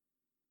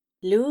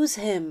 Lose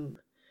him,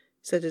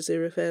 said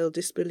Aziraphale,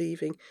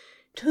 disbelieving.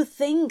 To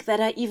think that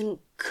I even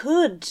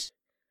could.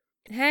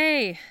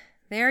 Hey,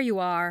 there you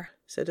are,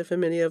 said a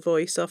familiar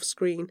voice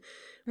off-screen.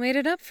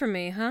 Waited up for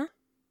me, huh?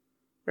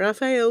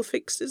 Raphael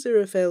fixed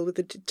Aziraphale with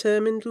a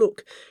determined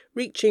look,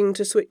 reaching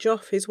to switch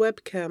off his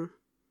webcam.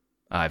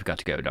 I've got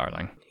to go,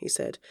 darling, he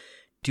said.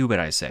 Do what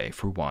I say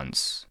for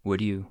once, would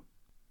you?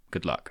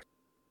 Good luck.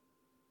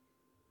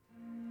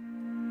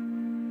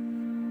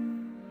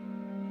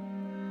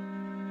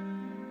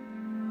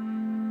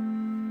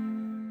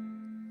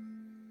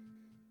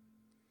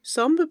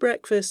 Sombre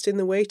breakfast in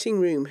the waiting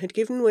room had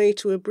given way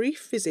to a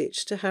brief visit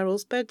to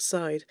Harold's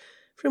bedside,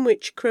 from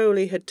which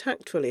Crowley had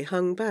tactfully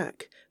hung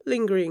back,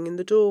 lingering in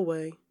the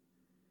doorway.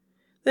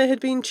 There had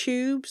been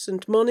tubes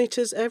and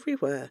monitors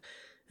everywhere,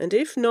 and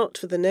if not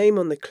for the name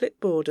on the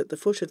clipboard at the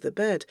foot of the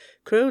bed,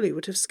 Crowley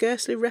would have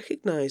scarcely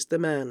recognised the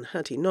man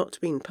had he not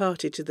been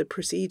party to the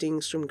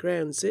proceedings from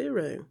Ground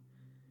Zero.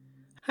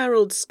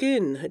 Harold's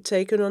skin had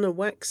taken on a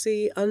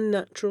waxy,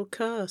 unnatural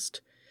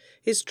cast.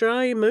 His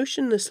dry,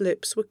 motionless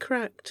lips were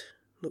cracked,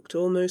 looked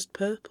almost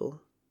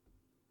purple.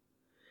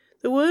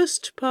 The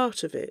worst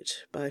part of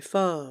it, by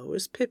far,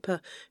 was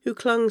Pippa, who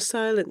clung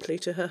silently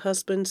to her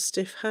husband's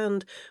stiff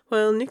hand,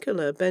 while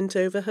Nicola bent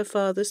over her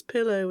father's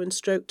pillow and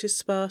stroked his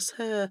sparse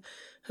hair,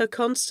 her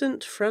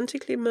constant,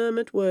 frantically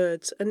murmured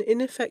words an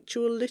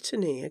ineffectual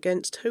litany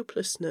against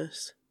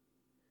hopelessness.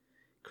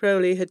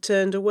 Crowley had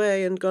turned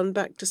away and gone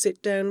back to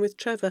sit down with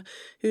Trevor,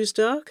 whose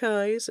dark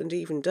eyes and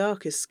even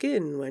darker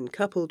skin, when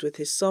coupled with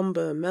his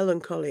sombre,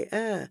 melancholy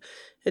air,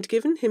 had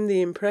given him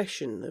the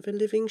impression of a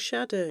living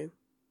shadow.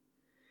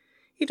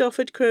 He'd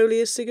offered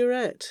Crowley a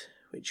cigarette,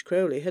 which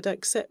Crowley had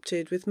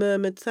accepted with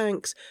murmured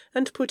thanks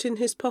and put in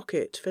his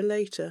pocket for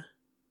later.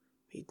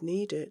 He'd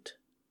need it.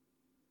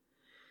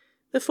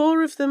 The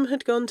four of them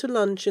had gone to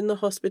lunch in the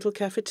hospital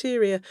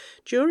cafeteria,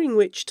 during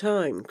which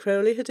time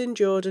Crowley had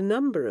endured a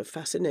number of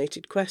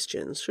fascinated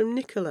questions from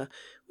Nicola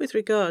with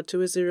regard to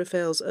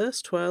Aziraphale's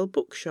erstwhile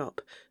bookshop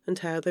and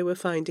how they were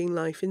finding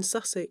life in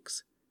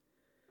Sussex.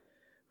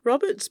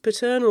 Robert's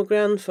paternal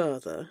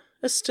grandfather,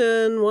 a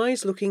stern,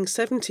 wise-looking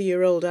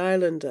 70-year-old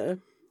islander,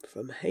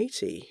 from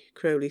Haiti,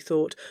 Crowley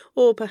thought,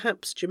 or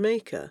perhaps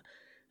Jamaica,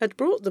 had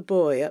brought the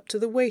boy up to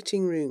the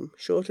waiting room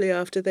shortly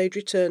after they'd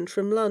returned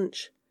from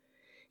lunch.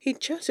 He'd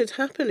chattered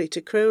happily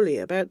to Crowley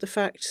about the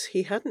fact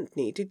he hadn't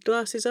needed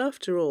glasses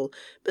after all,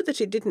 but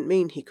that it didn't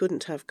mean he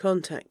couldn't have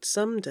contact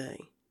some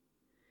day.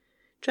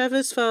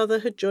 Trevor's father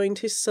had joined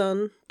his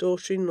son,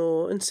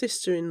 daughter-in-law and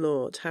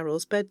sister-in-law at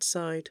Harold's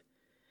bedside.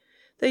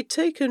 They'd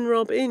taken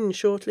Rob in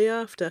shortly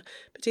after,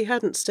 but he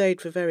hadn't stayed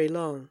for very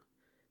long.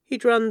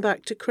 He'd run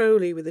back to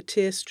Crowley with a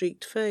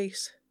tear-streaked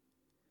face.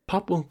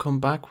 Pop won't come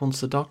back once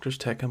the doctors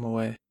take him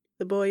away,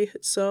 the boy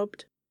had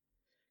sobbed.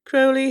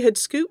 Crowley had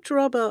scooped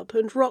Rob up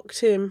and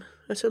rocked him,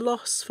 at a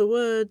loss for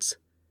words.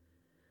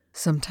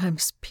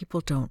 Sometimes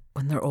people don't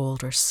when they're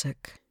old or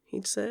sick,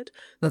 he'd said.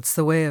 That's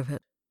the way of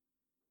it.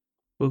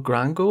 Will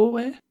Gran go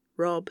away?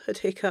 Rob had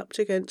hiccuped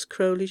against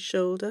Crowley's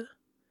shoulder.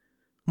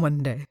 One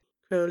day,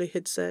 Crowley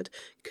had said,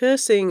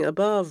 cursing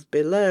above,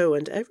 below,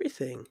 and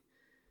everything.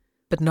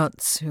 But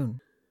not soon.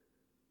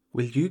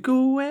 Will you go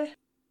away?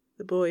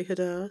 The boy had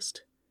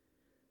asked.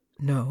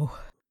 No,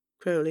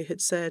 Crowley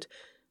had said,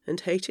 and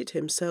hated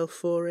himself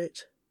for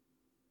it.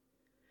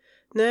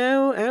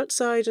 Now,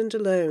 outside and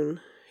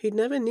alone, he'd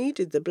never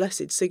needed the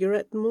blessed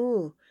cigarette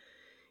more.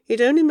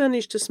 He'd only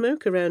managed to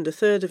smoke around a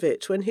third of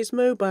it when his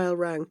mobile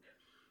rang.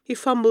 He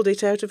fumbled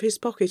it out of his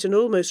pocket and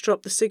almost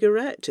dropped the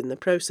cigarette in the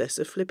process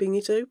of flipping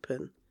it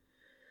open.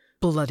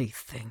 Bloody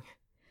thing.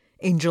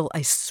 Angel,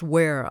 I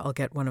swear I'll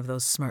get one of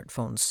those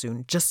smartphones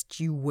soon. Just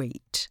you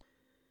wait.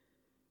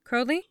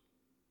 Crowley?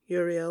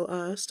 Uriel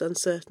asked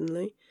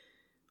uncertainly.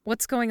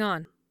 What's going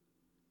on?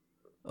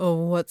 Oh,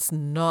 what's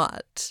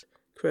not?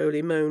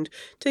 Crowley moaned,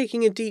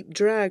 taking a deep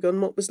drag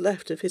on what was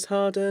left of his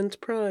hard-earned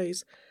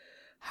prize.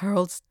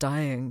 Harold's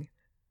dying.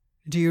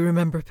 Do you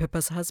remember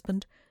Pippa's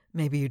husband?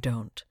 Maybe you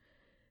don't.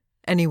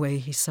 Anyway,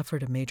 he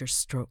suffered a major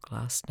stroke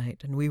last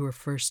night, and we were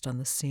first on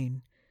the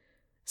scene.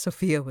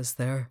 Sophia was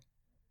there.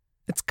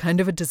 It's kind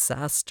of a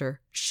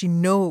disaster. She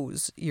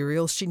knows,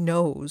 Uriel, she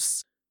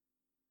knows.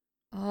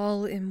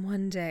 All in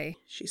one day,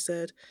 she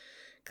said.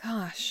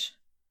 Gosh,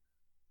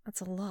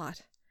 that's a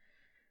lot.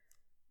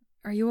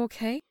 Are you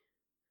okay?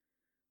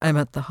 I'm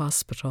at the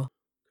hospital.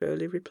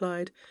 Crowley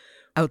replied.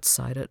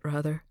 Outside it,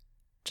 rather.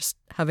 Just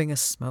having a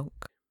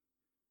smoke.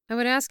 I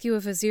would ask you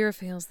if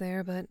Aziraphale's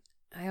there, but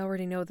I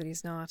already know that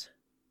he's not.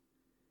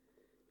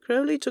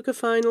 Crowley took a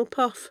final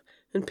puff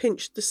and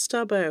pinched the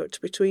stub out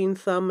between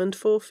thumb and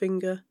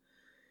forefinger.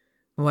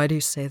 Why do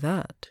you say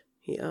that?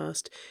 He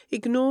asked,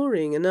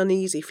 ignoring an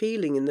uneasy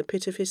feeling in the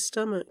pit of his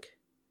stomach.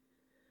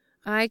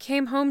 I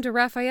came home to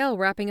Raphael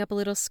wrapping up a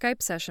little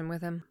Skype session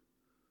with him.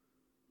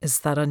 Is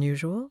that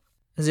unusual?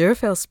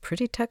 Aziraphale's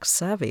pretty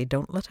tech-savvy.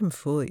 Don't let him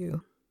fool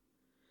you.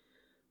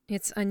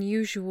 It's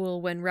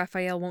unusual when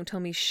Raphael won't tell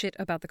me shit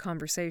about the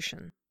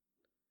conversation.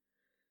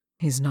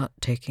 He's not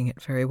taking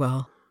it very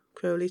well,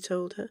 Crowley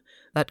told her.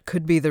 That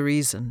could be the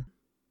reason.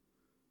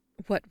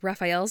 What,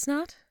 Raphael's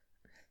not?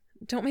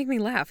 Don't make me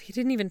laugh. He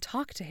didn't even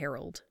talk to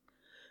Harold.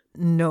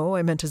 No,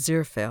 I meant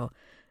Aziraphale.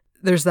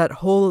 There's that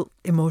whole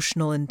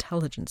emotional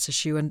intelligence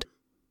issue and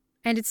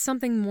it's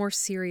something more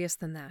serious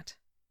than that.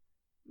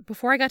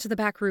 Before I got to the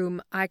back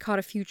room, I caught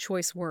a few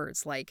choice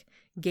words like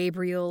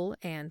Gabriel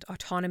and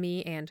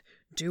autonomy and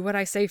do what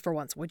I say for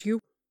once, would you?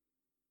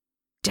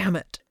 Damn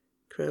it,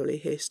 Crowley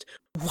hissed.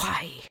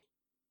 Why?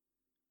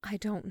 I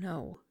don't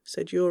know,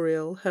 said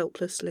Uriel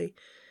helplessly.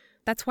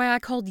 That's why I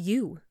called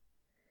you.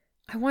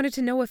 I wanted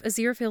to know if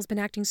Aziraphale's been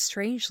acting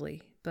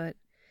strangely, but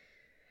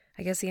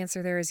I guess the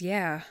answer there is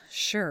yeah,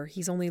 sure,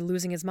 he's only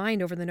losing his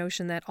mind over the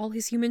notion that all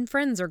his human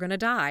friends are gonna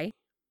die.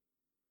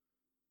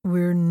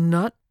 We're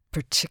not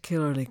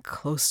particularly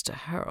close to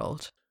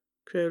Harold,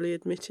 Crowley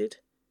admitted.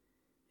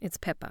 It's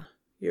Pippa,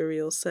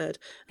 Uriel said.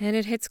 And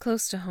it hits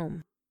close to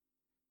home.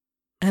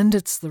 And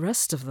it's the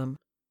rest of them,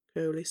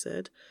 Crowley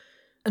said.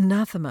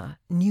 Anathema,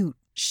 Newt,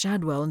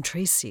 Shadwell and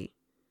Tracy.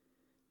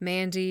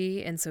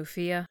 Mandy and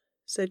Sophia,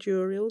 said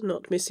Uriel,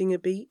 not missing a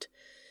beat.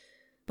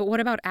 But what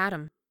about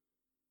Adam?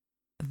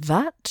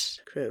 That,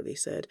 Crowley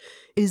said,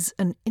 is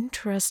an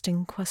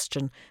interesting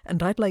question,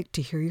 and I'd like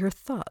to hear your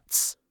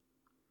thoughts.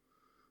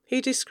 He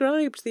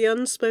described the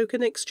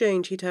unspoken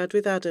exchange he'd had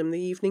with Adam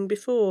the evening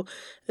before,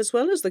 as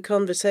well as the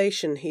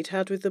conversation he'd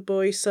had with the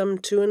boy some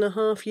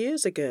 2.5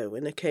 years ago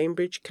in a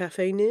Cambridge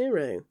Cafe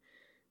Nero,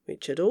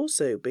 which had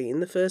also been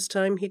the first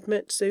time he'd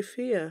met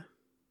Sophia.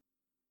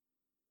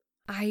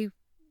 I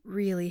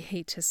really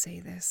hate to say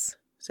this,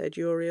 said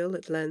Uriel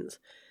at length.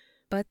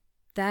 But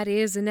that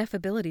is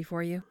ineffability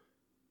for you.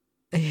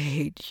 I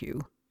hate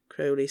you,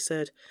 Crowley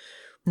said.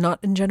 Not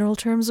in general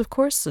terms, of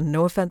course, and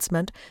no offense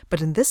meant,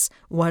 but in this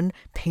one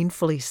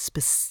painfully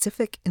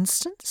specific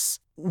instance,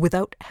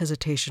 without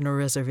hesitation or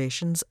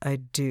reservations, I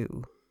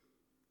do.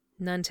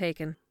 None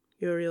taken,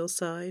 Uriel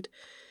sighed.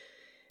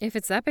 If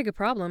it's that big a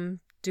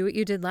problem, do what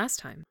you did last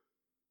time.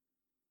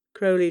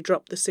 Crowley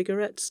dropped the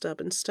cigarette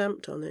stub and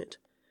stamped on it.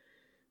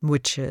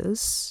 Which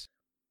is?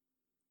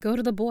 Go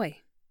to the boy.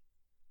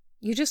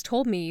 You just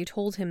told me you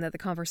told him that the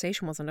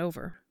conversation wasn't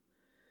over.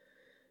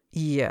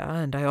 Yeah,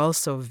 and I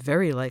also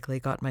very likely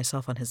got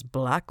myself on his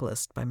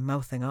blacklist by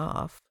mouthing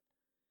off.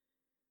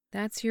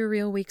 That's your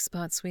real weak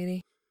spot,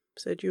 sweetie,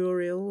 said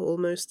Uriel,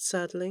 almost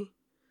sadly.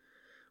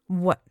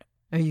 What?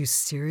 Are you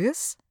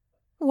serious?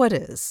 What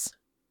is?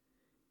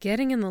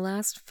 Getting in the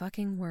last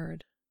fucking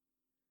word.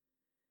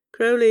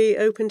 Crowley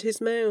opened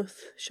his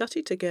mouth, shut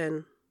it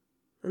again,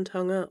 and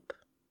hung up.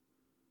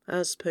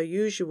 As per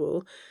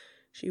usual,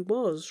 she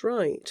was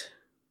right,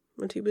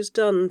 and he was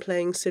done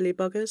playing silly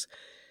buggers.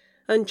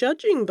 And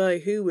judging by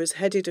who was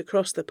headed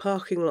across the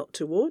parking lot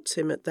towards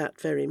him at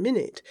that very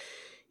minute,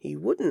 he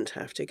wouldn't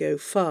have to go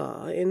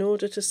far in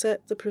order to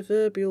set the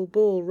proverbial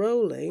ball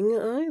rolling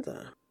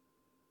either.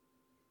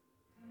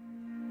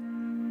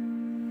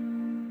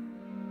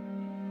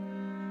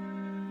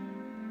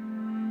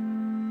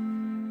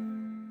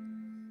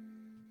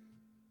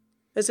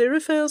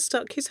 Aziraphale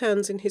stuck his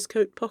hands in his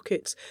coat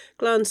pockets,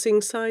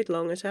 glancing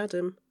sidelong at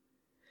Adam.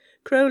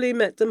 Crowley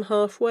met them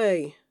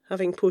halfway,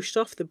 having pushed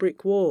off the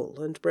brick wall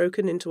and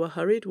broken into a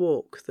hurried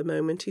walk the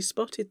moment he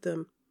spotted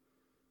them.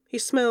 He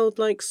smelled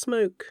like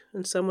smoke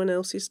and someone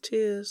else's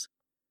tears.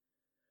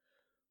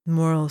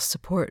 Moral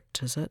support,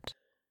 is it?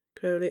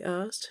 Crowley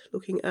asked,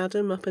 looking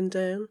Adam up and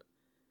down.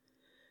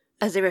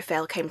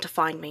 Aziraphale came to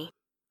find me,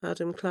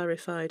 Adam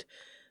clarified.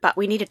 But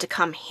we needed to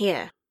come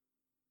here.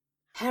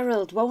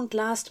 Harold won't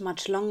last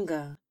much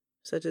longer,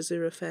 said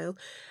Aziraphale.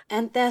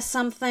 And there's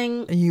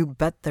something... You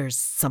bet there's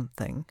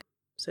something,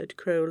 said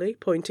Crowley,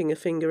 pointing a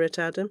finger at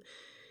Adam.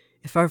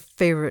 If our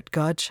favourite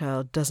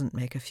godchild doesn't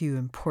make a few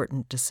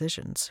important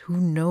decisions, who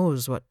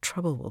knows what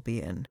trouble we'll be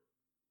in?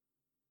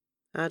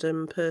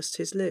 Adam pursed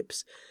his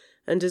lips,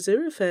 and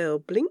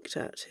Aziraphale blinked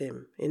at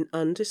him in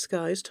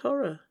undisguised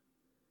horror.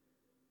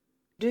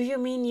 Do you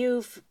mean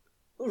you've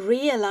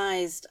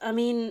realized?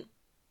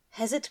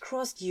 Has it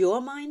crossed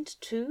your mind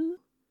too?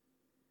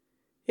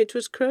 It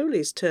was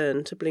Crowley's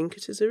turn to blink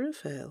at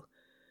Aziraphale.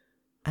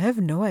 I have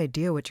no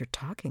idea what you're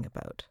talking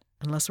about,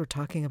 unless we're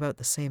talking about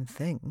the same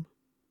thing.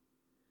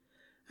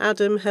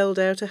 Adam held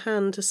out a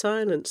hand to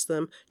silence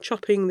them,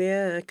 chopping the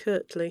air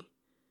curtly.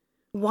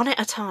 One at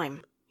a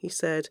time, he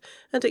said,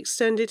 and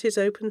extended his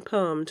open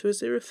palm to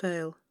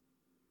Aziraphale.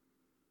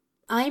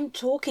 I'm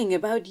talking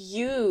about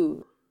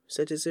you,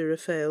 said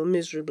Aziraphale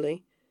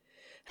miserably.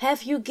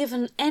 Have you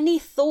given any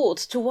thought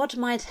to what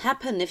might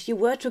happen if you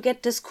were to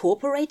get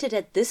discorporated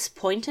at this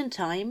point in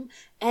time,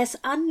 as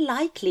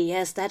unlikely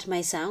as that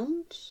may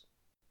sound?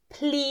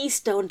 Please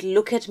don't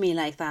look at me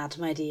like that,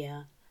 my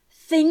dear.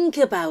 Think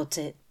about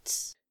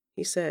it,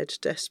 he said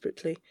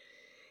desperately.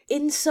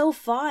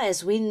 Insofar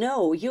as we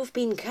know, you've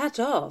been cut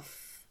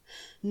off.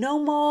 No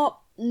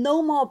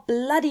more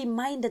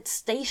bloody-minded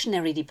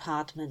stationery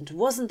department.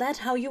 Wasn't that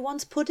how you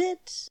once put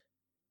it?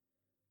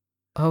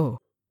 Oh,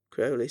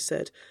 Crowley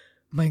said.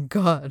 My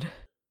God.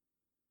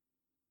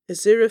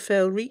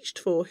 Aziraphale reached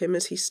for him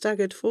as he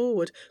staggered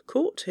forward,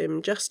 caught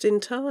him just in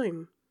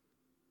time.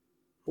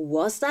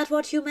 Was that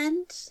what you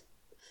meant?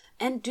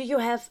 And do you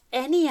have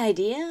any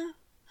idea?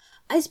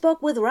 I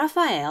spoke with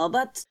Raphael,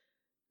 but...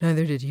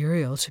 Neither did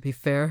Uriel, to be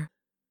fair,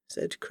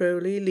 said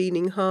Crowley,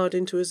 leaning hard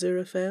into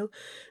Aziraphale.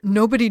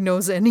 Nobody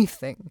knows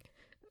anything.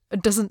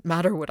 It doesn't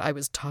matter what I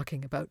was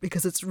talking about,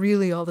 because it's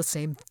really all the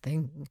same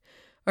thing.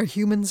 Our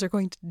humans are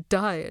going to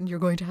die, and you're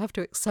going to have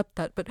to accept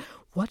that. But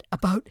what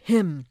about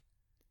him?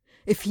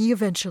 If he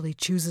eventually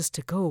chooses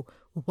to go,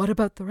 what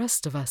about the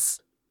rest of us?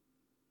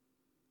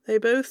 They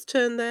both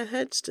turned their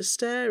heads to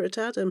stare at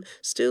Adam,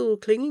 still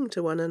clinging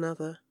to one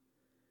another.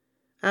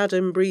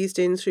 Adam breathed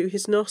in through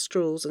his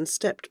nostrils and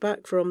stepped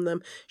back from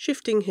them,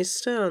 shifting his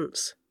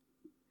stance.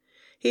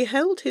 He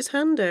held his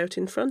hand out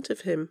in front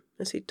of him,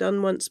 as he'd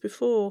done once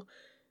before,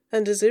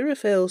 and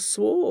Aziraphale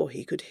swore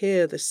he could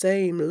hear the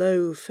same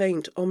low,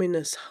 faint,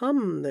 ominous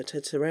hum that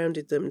had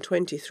surrounded them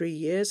 23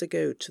 years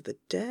ago to the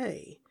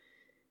day.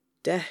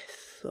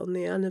 Death on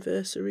the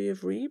anniversary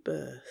of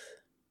rebirth.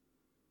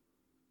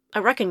 I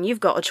reckon you've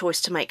got a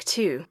choice to make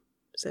too,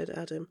 said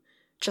Adam.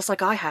 Just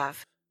like I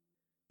have.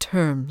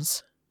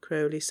 Terms,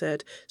 Crowley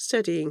said,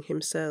 steadying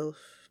himself,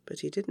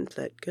 but he didn't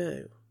let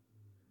go.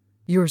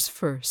 Yours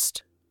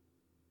first.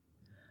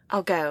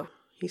 I'll go,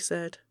 he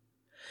said.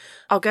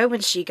 I'll go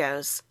when she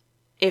goes.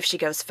 If she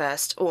goes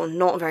first, or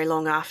not very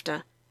long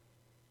after.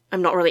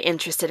 I'm not really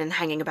interested in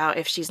hanging about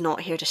if she's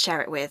not here to share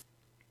it with.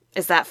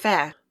 Is that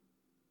fair?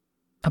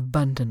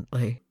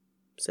 Abundantly,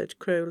 said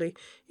Crowley,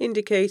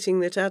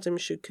 indicating that Adam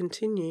should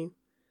continue.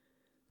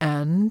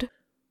 And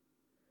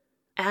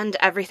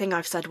everything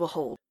I've said will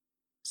hold,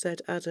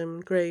 said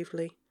Adam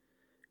gravely.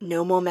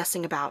 No more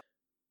messing about.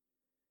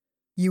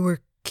 You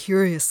were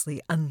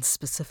curiously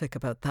unspecific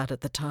about that at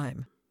the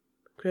time,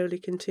 Crowley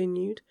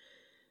continued,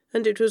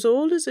 and it was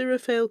all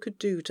Aziraphale could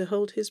do to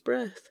hold his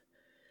breath.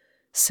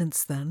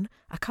 Since then,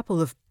 a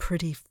couple of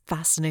pretty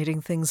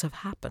fascinating things have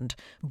happened,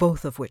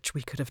 both of which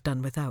we could have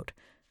done without.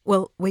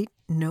 Well, wait,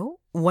 no,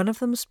 one of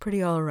them's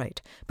pretty all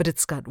right, but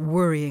it's got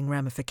worrying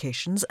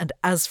ramifications, and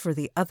as for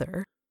the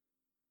other...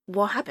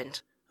 What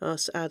happened?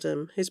 Asked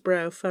Adam, his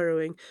brow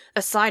furrowing.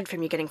 Aside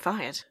from you getting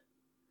fired.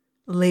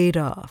 Laid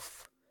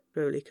off,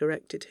 Crowley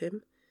corrected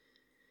him.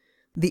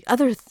 The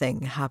other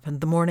thing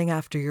happened the morning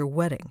after your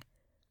wedding.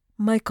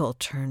 Michael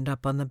turned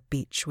up on the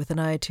beach with an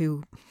eye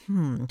to,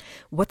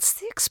 what's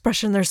the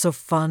expression they're so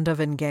fond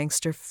of in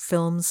gangster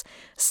films?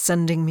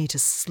 Sending me to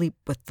sleep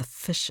with the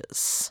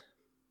fishes.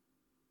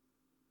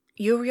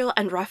 Uriel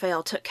and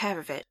Raphael took care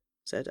of it,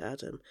 said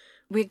Adam.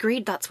 We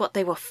agreed that's what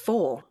they were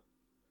for.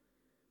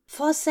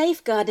 For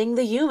safeguarding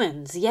the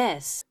humans,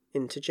 yes,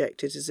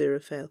 interjected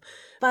Aziraphale.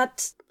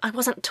 But I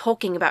wasn't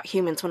talking about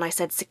humans when I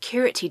said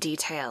security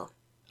detail.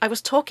 I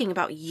was talking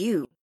about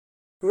you.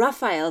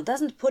 Raphael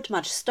doesn't put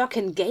much stock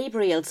in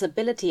Gabriel's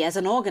ability as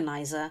an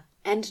organizer,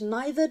 and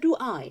neither do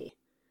I.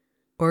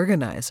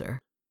 Organizer?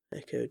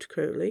 Echoed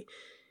Crowley.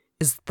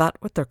 Is that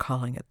what they're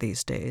calling it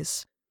these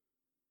days?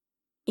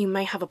 You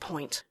may have a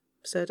point,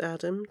 said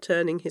Adam,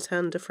 turning his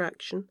hand a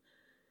fraction.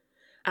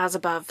 As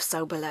above,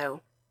 so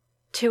below.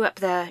 2 up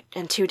there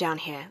and 2 down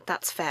here,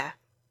 that's fair.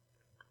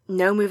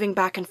 No moving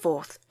back and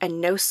forth, and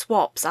no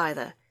swaps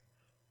either.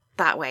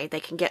 That way they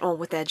can get on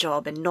with their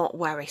job and not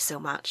worry so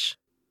much.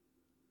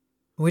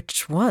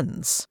 Which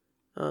ones?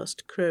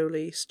 Asked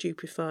Crowley,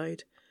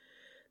 stupefied.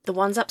 The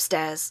ones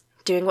upstairs,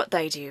 doing what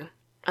they do,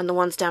 and the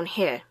ones down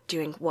here,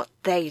 doing what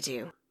they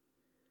do.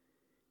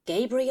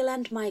 Gabriel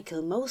and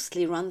Michael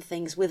mostly run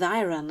things with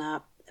iron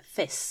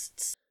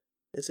fists,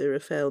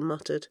 Aziraphale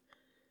muttered.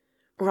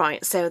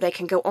 Right, so they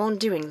can go on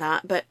doing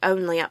that, but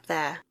only up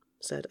there,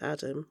 said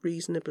Adam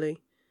reasonably.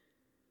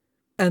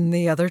 And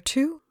the other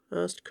 2?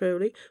 Asked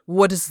Crowley.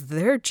 What is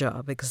their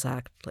job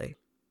exactly?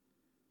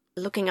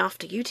 Looking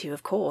after you 2,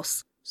 of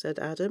course, said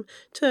Adam,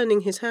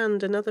 turning his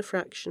hand another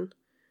fraction.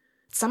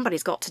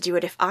 Somebody's got to do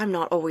it if I'm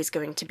not always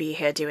going to be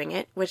here doing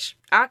it, which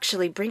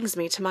actually brings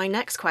me to my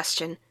next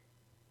question.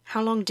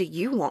 How long do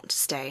you want to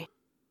stay?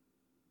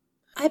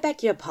 I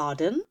beg your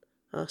pardon?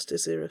 Asked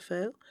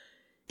Aziraphale.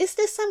 Is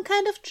this some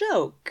kind of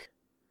joke?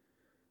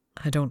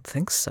 I don't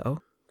think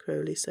so,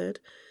 Crowley said.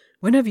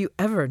 When have you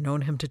ever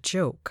known him to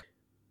joke?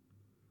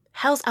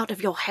 Hell's out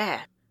of your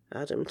hair,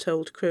 Adam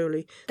told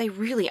Crowley. They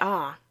really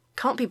are.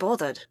 Can't be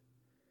bothered.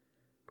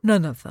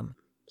 None of them,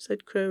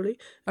 said Crowley.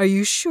 Are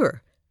you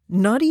sure?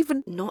 Not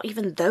even... Not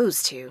even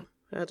those two,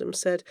 Adam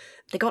said.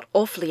 They got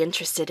awfully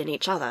interested in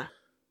each other.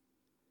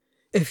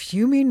 If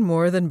you mean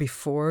more than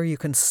before, you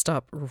can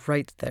stop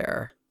right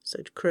there,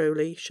 said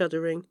Crowley,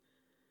 shuddering.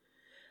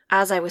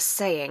 As I was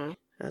saying,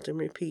 Adam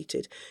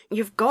repeated,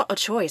 you've got a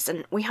choice,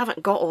 and we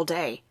haven't got all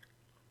day.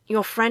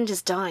 Your friend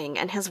is dying,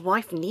 and his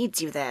wife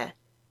needs you there.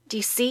 Do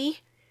you see?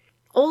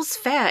 All's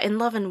fair in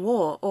love and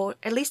war, or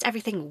at least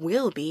everything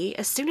will be,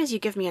 as soon as you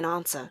give me an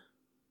answer.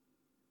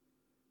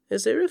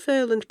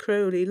 Aziraphale and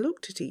Crowley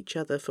looked at each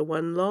other for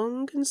one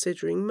long,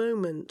 considering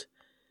moment.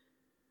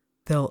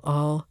 They'll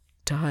all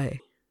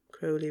die,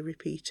 Crowley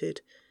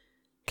repeated.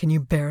 Can you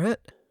bear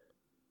it?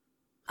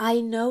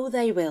 I know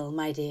they will,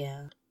 my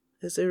dear,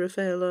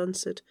 Aziraphale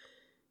answered.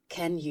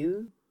 Can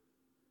you?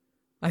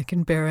 I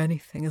can bear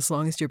anything as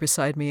long as you're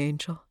beside me,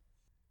 Angel.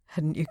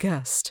 Hadn't you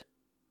guessed?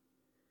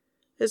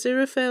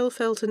 Aziraphale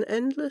felt an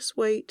endless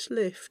weight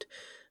lift,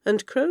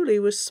 and Crowley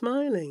was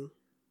smiling,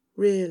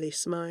 really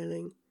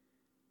smiling.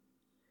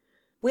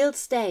 We'll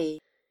stay,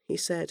 he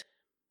said.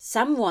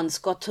 Someone's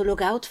got to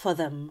look out for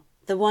them,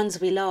 the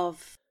ones we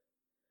love.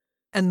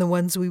 And the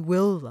ones we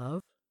will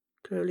love,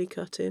 Crowley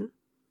cut in.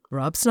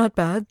 Rob's not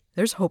bad.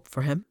 There's hope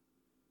for him.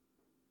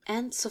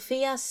 And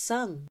Sophia's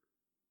son,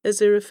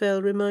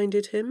 Aziraphale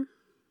reminded him.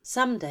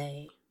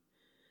 Someday.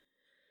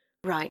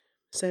 Right,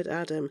 said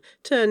Adam,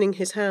 turning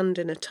his hand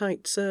in a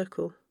tight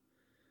circle.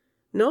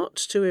 Not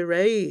to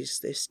erase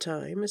this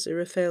time,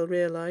 Aziraphale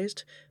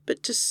realised,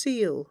 but to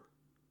seal.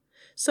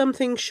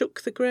 Something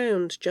shook the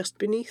ground just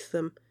beneath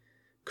them.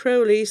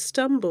 Crowley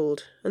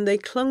stumbled, and they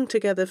clung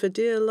together for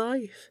dear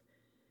life.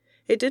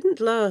 It didn't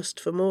last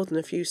for more than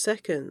a few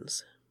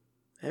seconds.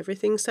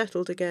 Everything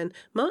settled again,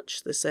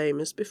 much the same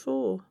as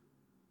before.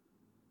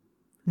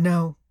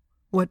 Now,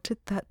 what did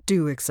that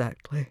do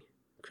exactly?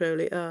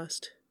 Crowley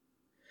asked.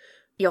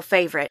 Your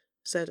favourite,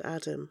 said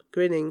Adam,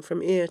 grinning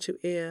from ear to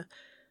ear.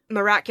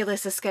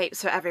 Miraculous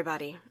escapes for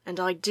everybody, and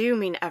I do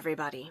mean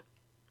everybody.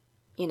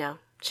 You know,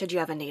 should you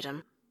ever need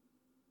 'em.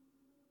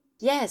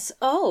 Yes,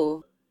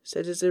 oh,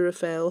 said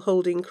Aziraphale,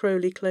 holding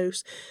Crowley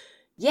close.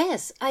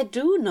 Yes, I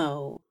do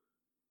know.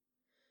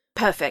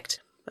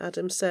 Perfect,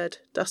 Adam said,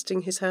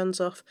 dusting his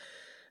hands off.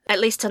 At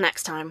least till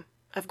next time.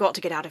 I've got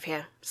to get out of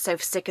here, so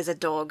sick as a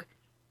dog.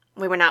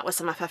 We went out with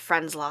some of her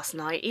friends last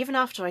night, even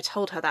after I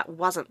told her that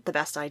wasn't the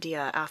best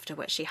idea after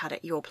what she had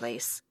at your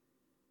place.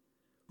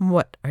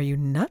 What, are you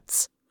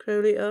nuts?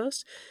 Crowley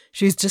asked.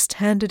 She's just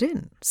handed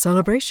in.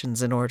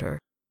 Celebration's in order.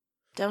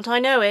 Don't I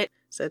know it?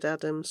 Said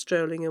Adam,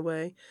 strolling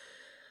away.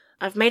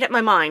 I've made up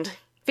my mind.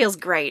 Feels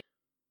great.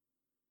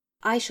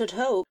 I should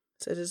hope,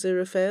 said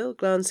Aziraphale,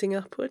 glancing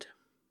upward.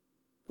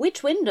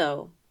 Which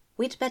window?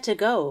 We'd better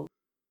go.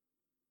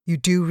 You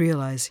do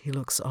realise he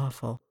looks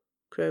awful,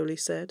 Crowley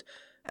said.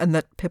 And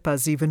that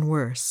Pippa's even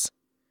worse.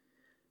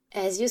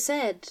 As you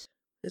said,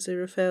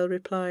 Aziraphale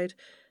replied.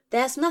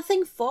 There's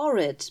nothing for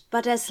it,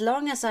 but as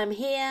long as I'm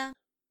here...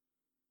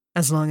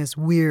 As long as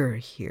we're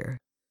here,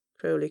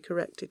 Crowley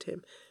corrected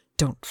him.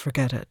 Don't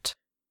forget it.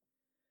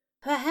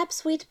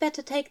 Perhaps we'd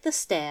better take the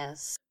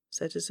stairs,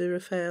 said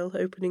Aziraphale,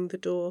 opening the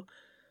door.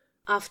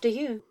 After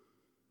you.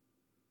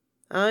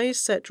 Eyes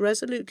set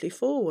resolutely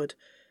forward,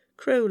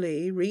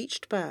 Crowley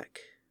reached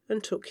back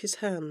and took his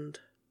hand.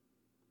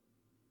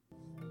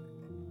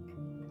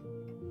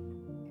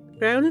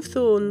 Crown of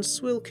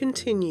Thorns will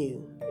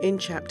continue in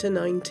Chapter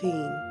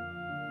 19.